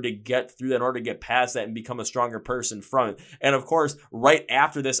in order to get through that, in order to get past that and become a stronger person from it. And of course, right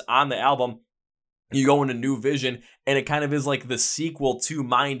after this on the album, you go into New Vision, and it kind of is like the sequel to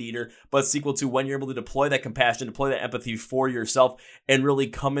Mind Eater, but sequel to when you're able to deploy that compassion, deploy that empathy for yourself, and really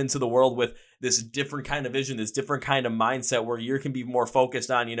come into the world with this different kind of vision, this different kind of mindset where you can be more focused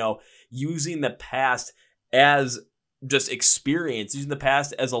on, using the past as just experience, using the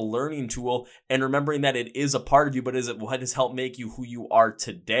past as a learning tool, and remembering that it is a part of you, but is it what has helped make you who you are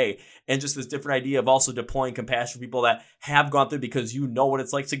today? And just this different idea of also deploying compassion for people that have gone through, because you know what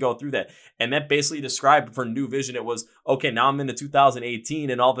it's like to go through that. And that basically described for New Vision, it was, okay, now I'm into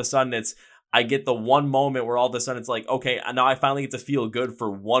 2018, and all of a sudden I get the one moment where all of a sudden it's like, okay, now I finally get to feel good for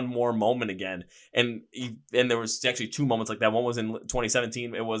one more moment again. And there was actually two moments like that. One was in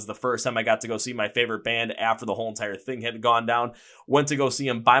 2017. It was the first time I got to go see my favorite band after the whole entire thing had gone down. Went to go see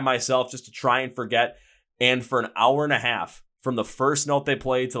them by myself just to try and forget. And for an hour and a half, from the first note they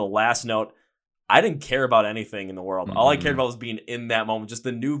played to the last note, I didn't care about anything in the world. All I cared about was being in that moment. Just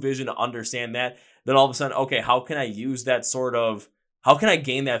the New Vision to understand that. Then all of a sudden, okay, how can I use that how can I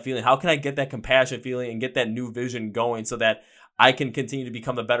gain that feeling? How can I get that compassion feeling and get that new vision going so that I can continue to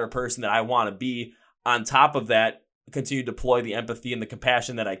become the better person that I want to be? On top of that, continue to deploy the empathy and the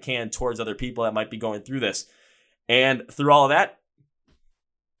compassion that I can towards other people that might be going through this. And through all of that,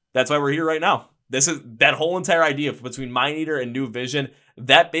 that's why we're here right now. This is that whole entire idea between Mind Eater and New Vision.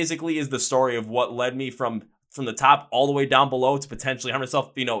 That basically is the story of what led me from the top all the way down below to potentially harm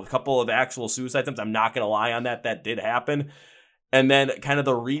myself. A couple of actual suicide attempts. I'm not going to lie on that. That did happen. And then kind of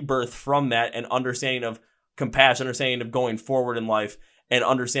the rebirth from that, and understanding of compassion, understanding of going forward in life, and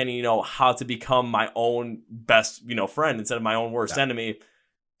understanding, how to become my own best, friend instead of my own worst enemy,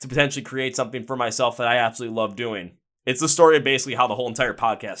 to potentially create something for myself that I absolutely love doing. It's the story of basically how the whole entire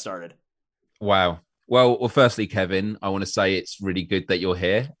podcast started. Wow. Well, firstly, Kevin, I want to say it's really good that you're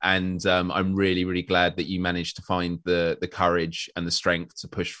here, and I'm really, really glad that you managed to find the courage and the strength to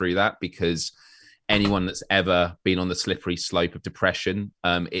push through that. Because anyone that's ever been on the slippery slope of depression,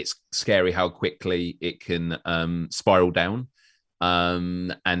 it's scary how quickly it can spiral down.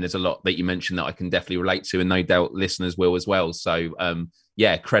 And there's a lot that you mentioned that I can definitely relate to, and no doubt listeners will as well. So,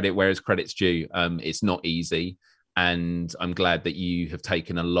 yeah, credit where credit's due. It's not easy, and I'm glad that you have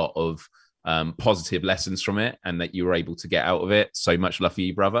taken a lot of positive lessons from it and that you were able to get out of it. So much love for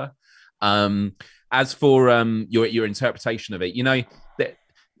you, brother. As for your interpretation of it, you know,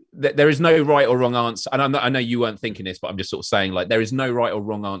 there is no right or wrong answer. And I know you weren't thinking this, but I'm just sort of saying, like, there is no right or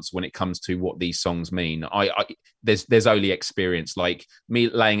wrong answer when it comes to what these songs mean. There's only experience, like me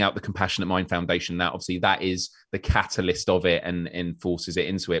laying out the Compassionate Mind Foundation. That obviously that is the catalyst of it and forces it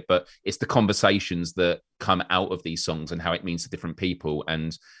into it. But it's the conversations that come out of these songs and how it means to different people,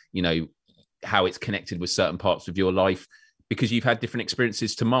 and you know how it's connected with certain parts of your life because you've had different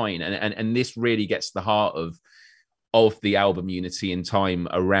experiences to mine, and this really gets to the heart of the album Unity in Time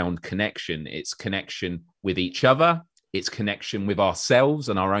around connection. It's connection with each other, it's connection with ourselves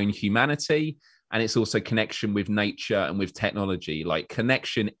and our own humanity, and it's also connection with nature and with technology. Like,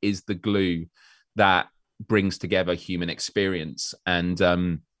 connection is the glue that brings together human experience. And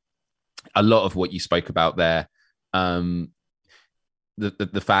a lot of what you spoke about there,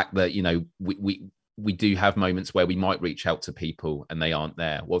 the fact that, you know, we do have moments where we might reach out to people and they aren't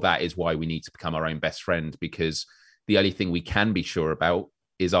there. Well, that is why we need to become our own best friend, because the only thing we can be sure about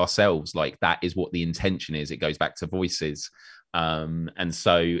is ourselves. Like, that is what the intention is. It goes back to voices. And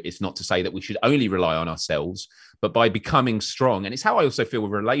so it's not to say that we should only rely on ourselves, but by becoming strong. And it's how I also feel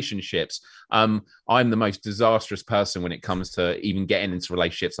with relationships. I'm the most disastrous person when it comes to even getting into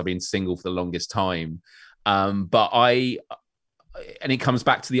relationships. I've been single for the longest time. And it comes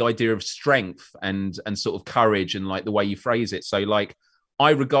back to the idea of strength and sort of courage and like the way you phrase it. So like,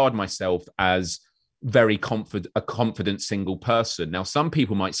 I regard myself as a confident single person. Now, some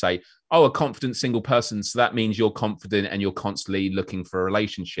people might say, oh, a confident single person, so that means you're confident and you're constantly looking for a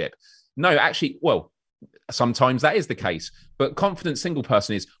relationship. No, actually, well, sometimes that is the case, but confident single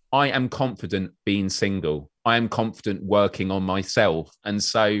person is, I am confident being single. I am confident working on myself. And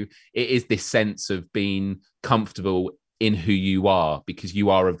so it is this sense of being comfortable in who you are, because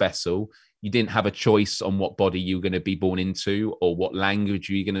you are a vessel. You didn't have a choice on what body you were going to be born into, or what language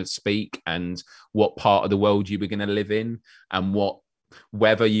you were going to speak, and what part of the world you were going to live in, and what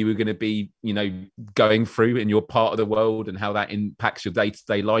weather you were going to be, you know, going through in your part of the world, and how that impacts your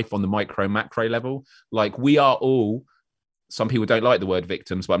day-to-day life on the micro macro level. Like, we are all, some people don't like the word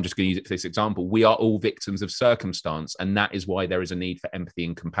victims, but I'm just going to use it for this example. We are all victims of circumstance. And that is why there is a need for empathy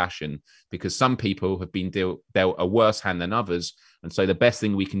and compassion, because some people have been dealt a worse hand than others. And so the best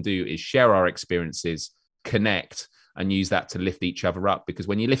thing we can do is share our experiences, connect, and use that to lift each other up. Because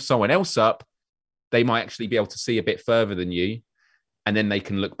when you lift someone else up, they might actually be able to see a bit further than you. And then they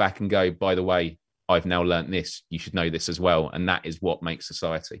can look back and go, by the way, I've now learned this. You should know this as well. And that is what makes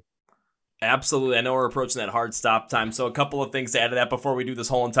society. Absolutely. I know we're approaching that hard stop time. So a couple of things to add to that before we do this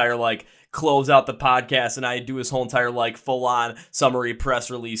whole entire, like, close out the podcast and I do this whole entire, like, full-on summary press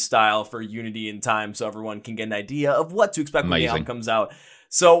release style for Unity in Time, so everyone can get an idea of what to expect when the album comes out.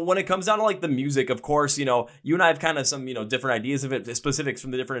 So when it comes down to, like, the music, of course, you know, you and I have kind of some, you know, different ideas of it, specifics from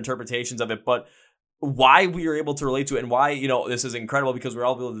the different interpretations of it, but why we are able to relate to it and why, you know, this is incredible, because we're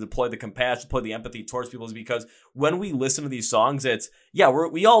all able to deploy the compassion, deploy the empathy towards people, is because when we listen to these songs, it's, yeah,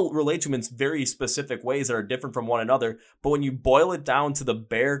 we all relate to them in very specific ways that are different from one another. But when you boil it down to the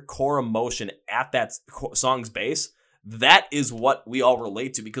bare core emotion at that song's base, that is what we all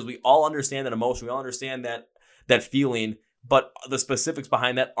relate to, because we all understand that emotion. We all understand that feeling. But the specifics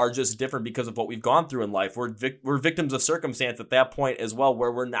behind that are just different because of what we've gone through in life. We're victims of circumstance at that point as well,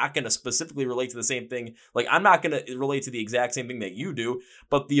 where we're not going to specifically relate to the same thing. Like, I'm not going to relate to the exact same thing that you do,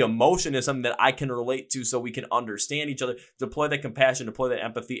 but the emotion is something that I can relate to, so we can understand each other, deploy that compassion, deploy that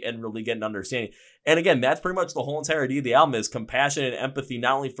empathy, and really get an understanding. And again, that's pretty much the whole entirety of the album, is compassion and empathy,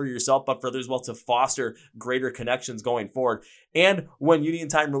 not only for yourself, but for others as well, to foster greater connections going forward. And when Unity in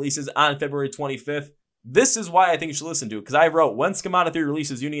Time releases on February 25th, this is why I think you should listen to it, because I wrote, when Schemata 3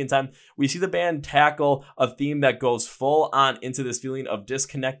 releases Unity in Time, we see the band tackle a theme that goes full on into this feeling of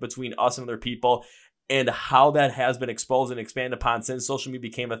disconnect between us and other people, and how that has been exposed and expanded upon since social media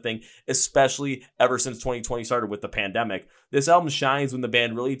became a thing, especially ever since 2020 started with the pandemic. This album shines when the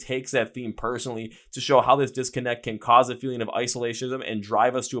band really takes that theme personally to show how this disconnect can cause a feeling of isolationism and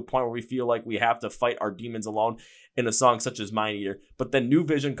drive us to a point where we feel like we have to fight our demons alone, in a song such as Mind Eater. But then New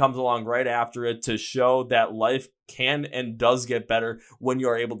Vision comes along right after it to show that life can and does get better when you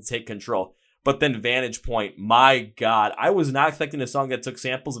are able to take control. But then Vantage Point, my God, I was not expecting a song that took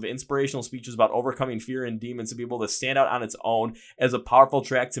samples of inspirational speeches about overcoming fear and demons to be able to stand out on its own as a powerful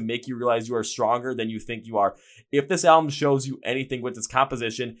track to make you realize you are stronger than you think you are. If this album shows you anything with its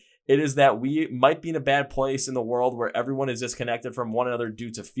composition, it is that we might be in a bad place in the world where everyone is disconnected from one another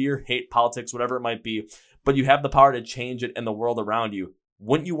due to fear, hate, politics, whatever it might be, but you have the power to change it and the world around you.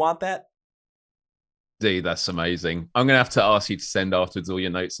 Wouldn't you want that? Dude, that's amazing. I'm going to have to ask you to send afterwards all your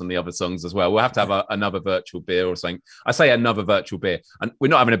notes on the other songs as well. We'll have to have another virtual beer or something. I say another virtual beer, and we're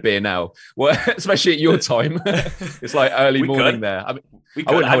not having a beer now. Well, especially at your time. It's like early morning could. there. I mean, we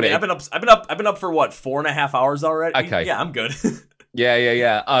could. I've been up for what, 4.5 hours already? Okay. Yeah, I'm good.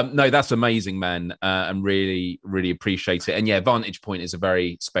 Yeah. No, that's amazing, man. And really, really appreciate it. And yeah, Vantage Point is a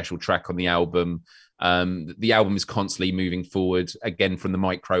very special track on the album. The album is constantly moving forward, again, from the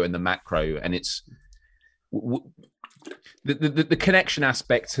micro and the macro, and it's the connection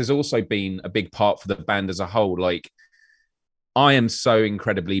aspect has also been a big part for the band as a whole. Like, I am so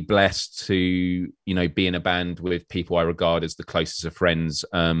incredibly blessed to, you know, be in a band with people I regard as the closest of friends.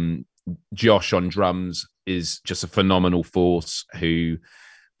 Josh on drums is just a phenomenal force who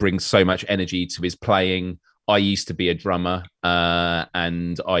brings so much energy to his playing. I used to be a drummer,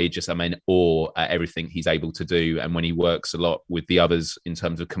 and I'm in awe at everything he's able to do. And when he works a lot with the others in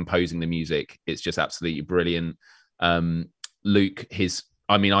terms of composing the music, it's just absolutely brilliant. Luke,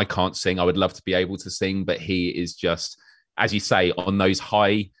 I can't sing. I would love to be able to sing, but he is just, as you say, on those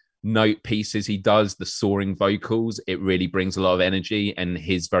high note pieces he does, the soaring vocals, it really brings a lot of energy. And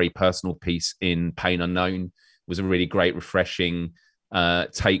his very personal piece in Pain Unknown was a really great, refreshing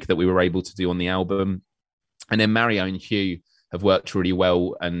take that we were able to do on the album. And then Mario and Hugh have worked really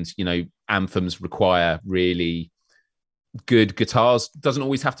well. And, you know, anthems require really good guitars. Doesn't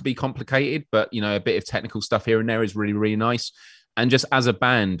always have to be complicated, but, you know, a bit of technical stuff here and there is really, really nice. And just as a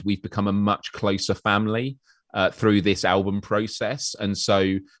band, we've become a much closer family through this album process. And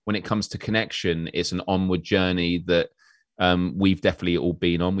so when it comes to connection, it's an onward journey that we've definitely all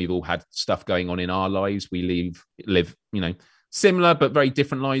been on. We've all had stuff going on in our lives. We live, you know, similar but very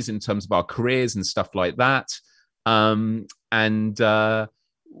different lives in terms of our careers and stuff like that.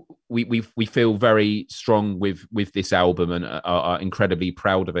 We feel very strong with this album and are incredibly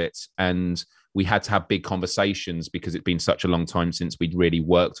proud of it. And we had to have big conversations because it's been such a long time since we'd really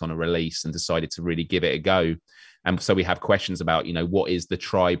worked on a release and decided to really give it a go. And so we have questions about, you know, what is the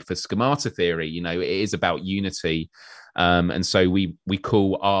tribe for Schemata Theory? You know, it is about unity. And so we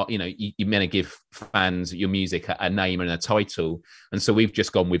call our, you know, you're meant to give fans your music a name and a title. And so we've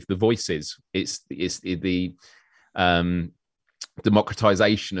just gone with The Voices. It's the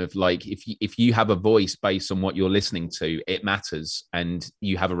democratization of, like, if you have a voice based on what you're listening to, it matters, and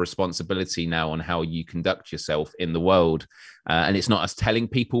you have a responsibility now on how you conduct yourself in the world. And it's not us telling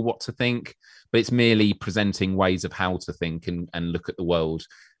people what to think, but it's merely presenting ways of how to think and look at the world.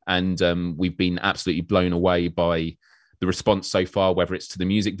 And we've been absolutely blown away by the response so far, whether it's to the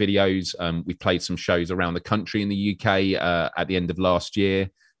music videos. We've played some shows around the country in the UK at the end of last year,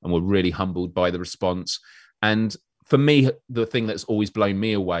 and we're really humbled by the response. And for me, the thing that's always blown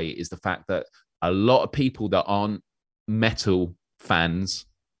me away is the fact that a lot of people that aren't metal fans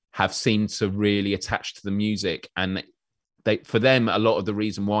have seemed to really attach to the music. And for them, a lot of the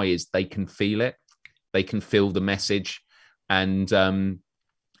reason why is they can feel it. They can feel the message. And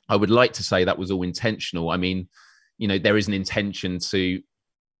I would like to say that was all intentional. I mean, you know, there is an intention to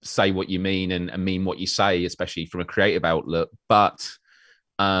say what you mean and mean what you say, especially from a creative outlook. But,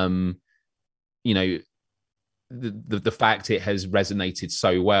 you know, the fact it has resonated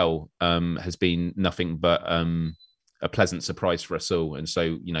so well has been nothing but a pleasant surprise for us all. And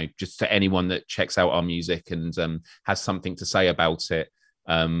so, you know, just to anyone that checks out our music and has something to say about it,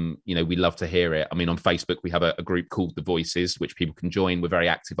 you know, we love to hear it. I mean, on Facebook, we have a group called The Voices, which people can join. We're very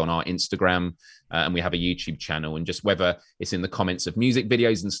active on our Instagram, and we have a YouTube channel. And just whether it's in the comments of music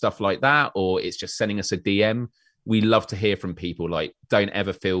videos and stuff like that, or it's just sending us a DM, we love to hear from people. Like, don't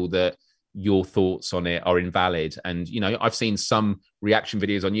ever feel that your thoughts on it are invalid. And, you know, I've seen some reaction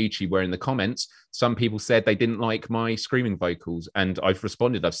videos on YouTube where in the comments, some people said they didn't like my screaming vocals. And I've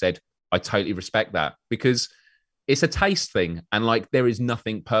responded, I've said, I totally respect that, because it's a taste thing. And like, there is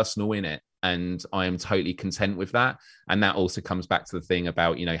nothing personal in it. And I am totally content with that. And that also comes back to the thing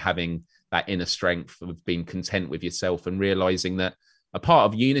about, you know, having that inner strength of being content with yourself and realizing that a part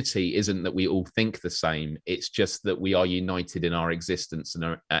of unity isn't that we all think the same. It's just that we are united in our existence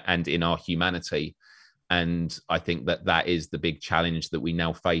and in our humanity. And I think that is the big challenge that we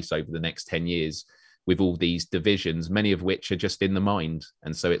now face over the next 10 years with all these divisions, many of which are just in the mind.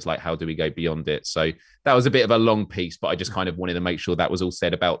 And so it's like, how do we go beyond it? So that was a bit of a long piece, but I just kind of wanted to make sure that was all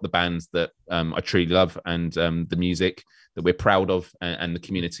said about the bands that I truly love, and the music that we're proud of, and the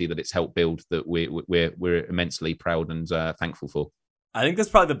community that it's helped build, that we're immensely proud and thankful for. I think that's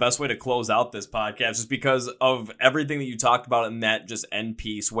probably the best way to close out this podcast, just because of everything that you talked about in that just end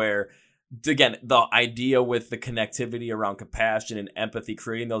piece, where, again, the idea with the connectivity around compassion and empathy,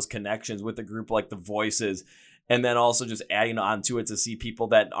 creating those connections with a group like the Voices, and then also just adding on to it to see people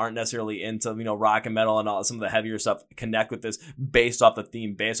that aren't necessarily into, rock and metal and all some of the heavier stuff connect with this based off the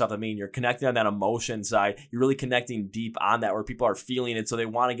theme, based off the meaning. You're connecting on that emotion side. You're really connecting deep on that, where people are feeling it. So they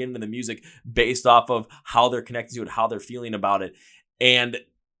want to get into the music based off of how they're connected to it, how they're feeling about it. And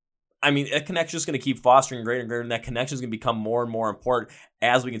I mean, that connection is going to keep fostering greater and greater, and that connection is going to become more and more important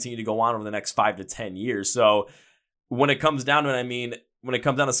as we continue to go on over the next 5 to 10 years. So when it comes down to it, when it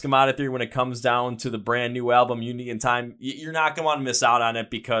comes down to Schemata Theory, when it comes down to the brand new album, Unity in Time, you're not going to want to miss out on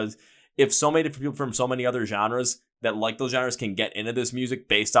it, because if so many different people from so many other genres that like those genres can get into this music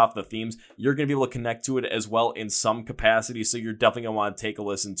based off the themes, you're going to be able to connect to it as well in some capacity. So you're definitely going to want to take a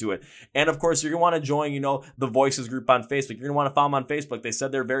listen to it. And of course, you're going to want to join, the Voices group on Facebook. You're going to want to follow them on Facebook. They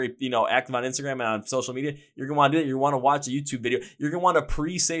said they're very, active on Instagram and on social media. You're going to want to do that. You're going to want to watch a YouTube video. You're going to want to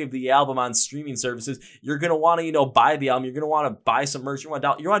pre-save the album on streaming services. You're going to want to, buy the album. You're going to want to buy some merch. You want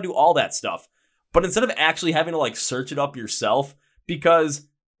to do all that stuff. But instead of actually having to search it up yourself, because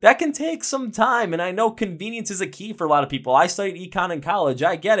that can take some time, and I know convenience is a key for a lot of people. I studied econ in college.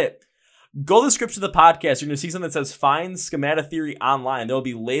 I get it. Go to the description of the podcast. You're going to see something that says Find Schemata Theory Online. There will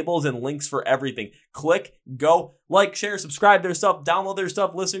be labels and links for everything. Click, go, share, subscribe to their stuff, download their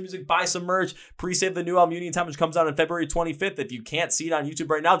stuff, listen to music, buy some merch, pre-save the new album Unity in Time, which comes out on February 25th. If you can't see it on YouTube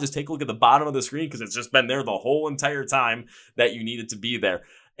right now, just take a look at the bottom of the screen, because it's just been there the whole entire time that you need it to be there.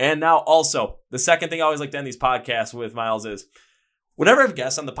 And now also, the second thing I always like to end these podcasts with, Miles, is whenever I have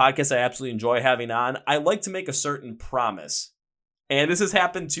guests on the podcast I absolutely enjoy having on, I like to make a certain promise. And this has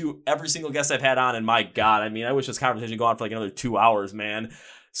happened to every single guest I've had on, and my God, I wish this conversation would go on for another 2 hours, man.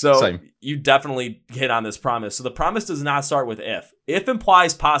 So Same. You definitely hit on this promise. So the promise does not start with if. If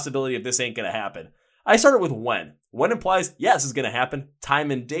implies possibility of this ain't going to happen. I started with when. When implies, yes, it's going to happen.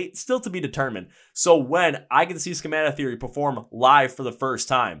 Time and date, still to be determined. So when I get to see Schemata Theory perform live for the first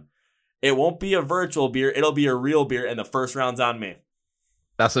time, it won't be a virtual beer. It'll be a real beer, and the first round's on me.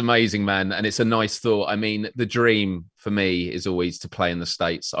 That's amazing, man. And it's a nice thought. The dream for me is always to play in the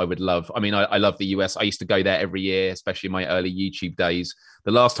States. I would love, I love the US. I used to go there every year, especially in my early YouTube days.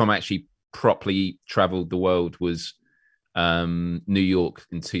 The last time I actually properly traveled the world was New York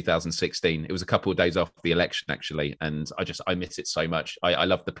in 2016. It was a couple of days after the election, actually. And I miss it so much. I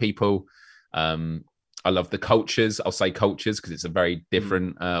love the people. I love the cultures. I'll say cultures because it's a very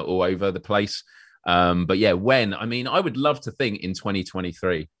different all over the place. But yeah, when, I would love to think in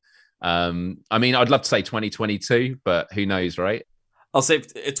 2023. I'd love to say 2022, but who knows, right? I'll say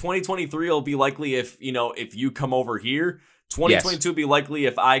 2023 will be likely if you come over here. 2022 will be likely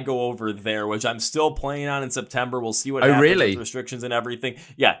if I go over there, which I'm still planning on in September. We'll see what happens with restrictions and everything.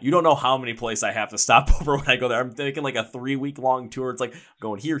 Yeah, you don't know how many places I have to stop over when I go there. I'm thinking a 3-week long tour. It's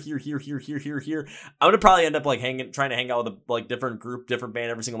going here. I'm gonna probably end up trying to hang out with a different group, different band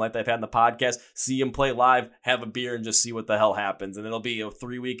every single night that I've had in the podcast. See them play live, have a beer, and just see what the hell happens. And it'll be a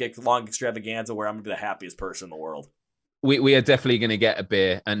 3-week long extravaganza where I'm gonna be the happiest person in the world. We are definitely going to get a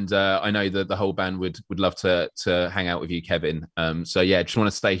beer, and I know that the whole band would love to hang out with you, Kevin. So yeah, just want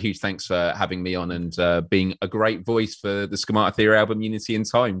to say huge thanks for having me on and being a great voice for the Schemata Theory album Unity in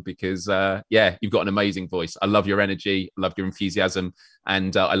Time, because you've got an amazing voice. I love your energy, I love your enthusiasm,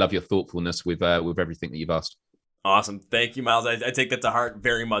 and I love your thoughtfulness with everything that you've asked. Awesome. Thank you, Miles. I take that to heart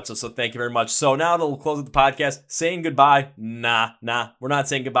very much. So thank you very much. So now to close with the podcast, saying goodbye. Nah, we're not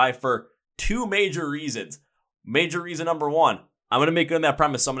saying goodbye for 2 major reasons. Major reason number 1, I'm going to make good on that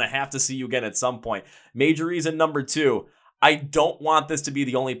promise, so I'm going to have to see you again at some point. Major reason number 2, I don't want this to be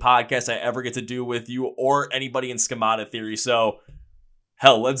the only podcast I ever get to do with you or anybody in Schemata Theory. So,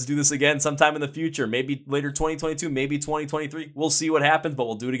 hell, let's do this again sometime in the future. Maybe later 2022, maybe 2023. We'll see what happens, but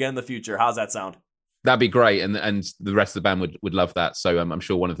we'll do it again in the future. How's that sound? That'd be great, and the rest of the band would love that. So I'm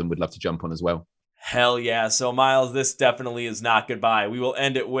sure one of them would love to jump on as well. Hell yeah. So, Miles, this definitely is not goodbye. We will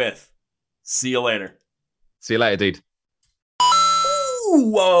end it with, see you later. See you later, dude.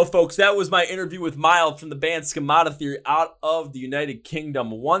 Whoa, folks, that was my interview with Miles from the band Schemata Theory out of the United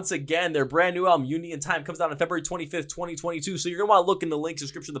Kingdom. Once again, their brand new album, Unity in Time, comes out on February 25th, 2022. So you're going to want to look in the link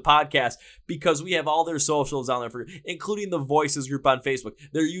description of the podcast, because we have all their socials on there for you, including the Voices group on Facebook,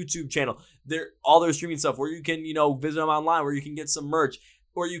 their YouTube channel, all their streaming stuff, where you can, visit them online, where you can get some merch,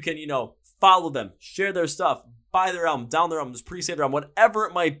 or you can, follow them, share their stuff, buy their album, download their album, just pre-save their album, whatever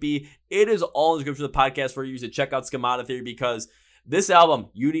it might be. It is all in the description of the podcast for you to check out Schemata Theory, because this album,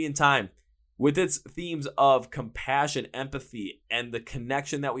 Unity in Time, with its themes of compassion, empathy, and the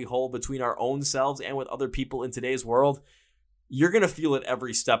connection that we hold between our own selves and with other people in today's world, you're going to feel it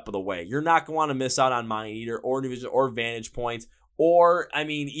every step of the way. You're not going to want to miss out on Mind Eater or New Vision or Vantage Point, or, I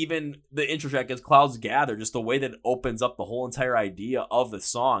mean, even the intro track, As Clouds Gather, just the way that it opens up the whole entire idea of the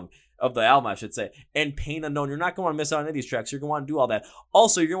song, of the album, I should say, and Pain Unknown. You're not going to want to miss out on any of these tracks. You're going to want to do all that.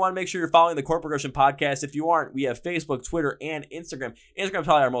 Also, you're going to want to make sure you're following the Chord Progression Podcast. If you aren't, we have Facebook, Twitter, and Instagram. Instagram's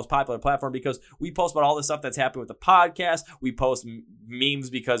probably our most popular platform because we post about all the stuff that's happening with the podcast. We post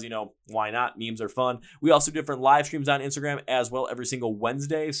memes because, why not? Memes are fun. We also do different live streams on Instagram as well every single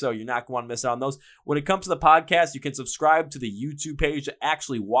Wednesday, so you're not going to want to miss out on those. When it comes to the podcast, you can subscribe to the YouTube page to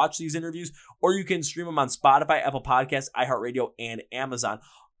actually watch these interviews, or you can stream them on Spotify, Apple Podcasts, iHeartRadio, and Amazon.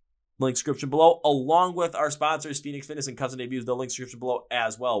 Link description below, along with our sponsors, Phoenix Fitness and Cousin Debuts, the link description below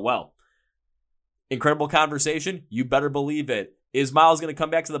as well. Well, incredible conversation. You better believe it. Is Miles going to come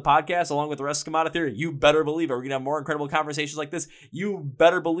back to the podcast along with the rest of Schemata Theory? You better believe it. We're going to have more incredible conversations like this. You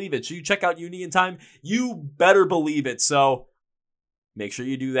better believe it. So you check out Unity in Time. You better believe it. So make sure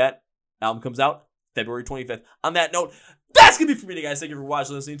you do that. Album comes out February 25th. On that note, that's going to be for me today, guys. Thank you for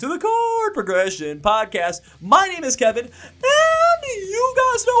watching and listening to the Chord Progression Podcast. My name is Kevin, and you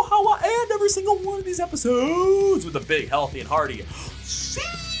guys know how I end every single one of these episodes with a big, healthy, and hearty see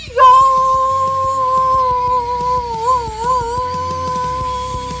ya!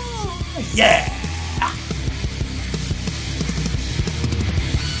 Yeah!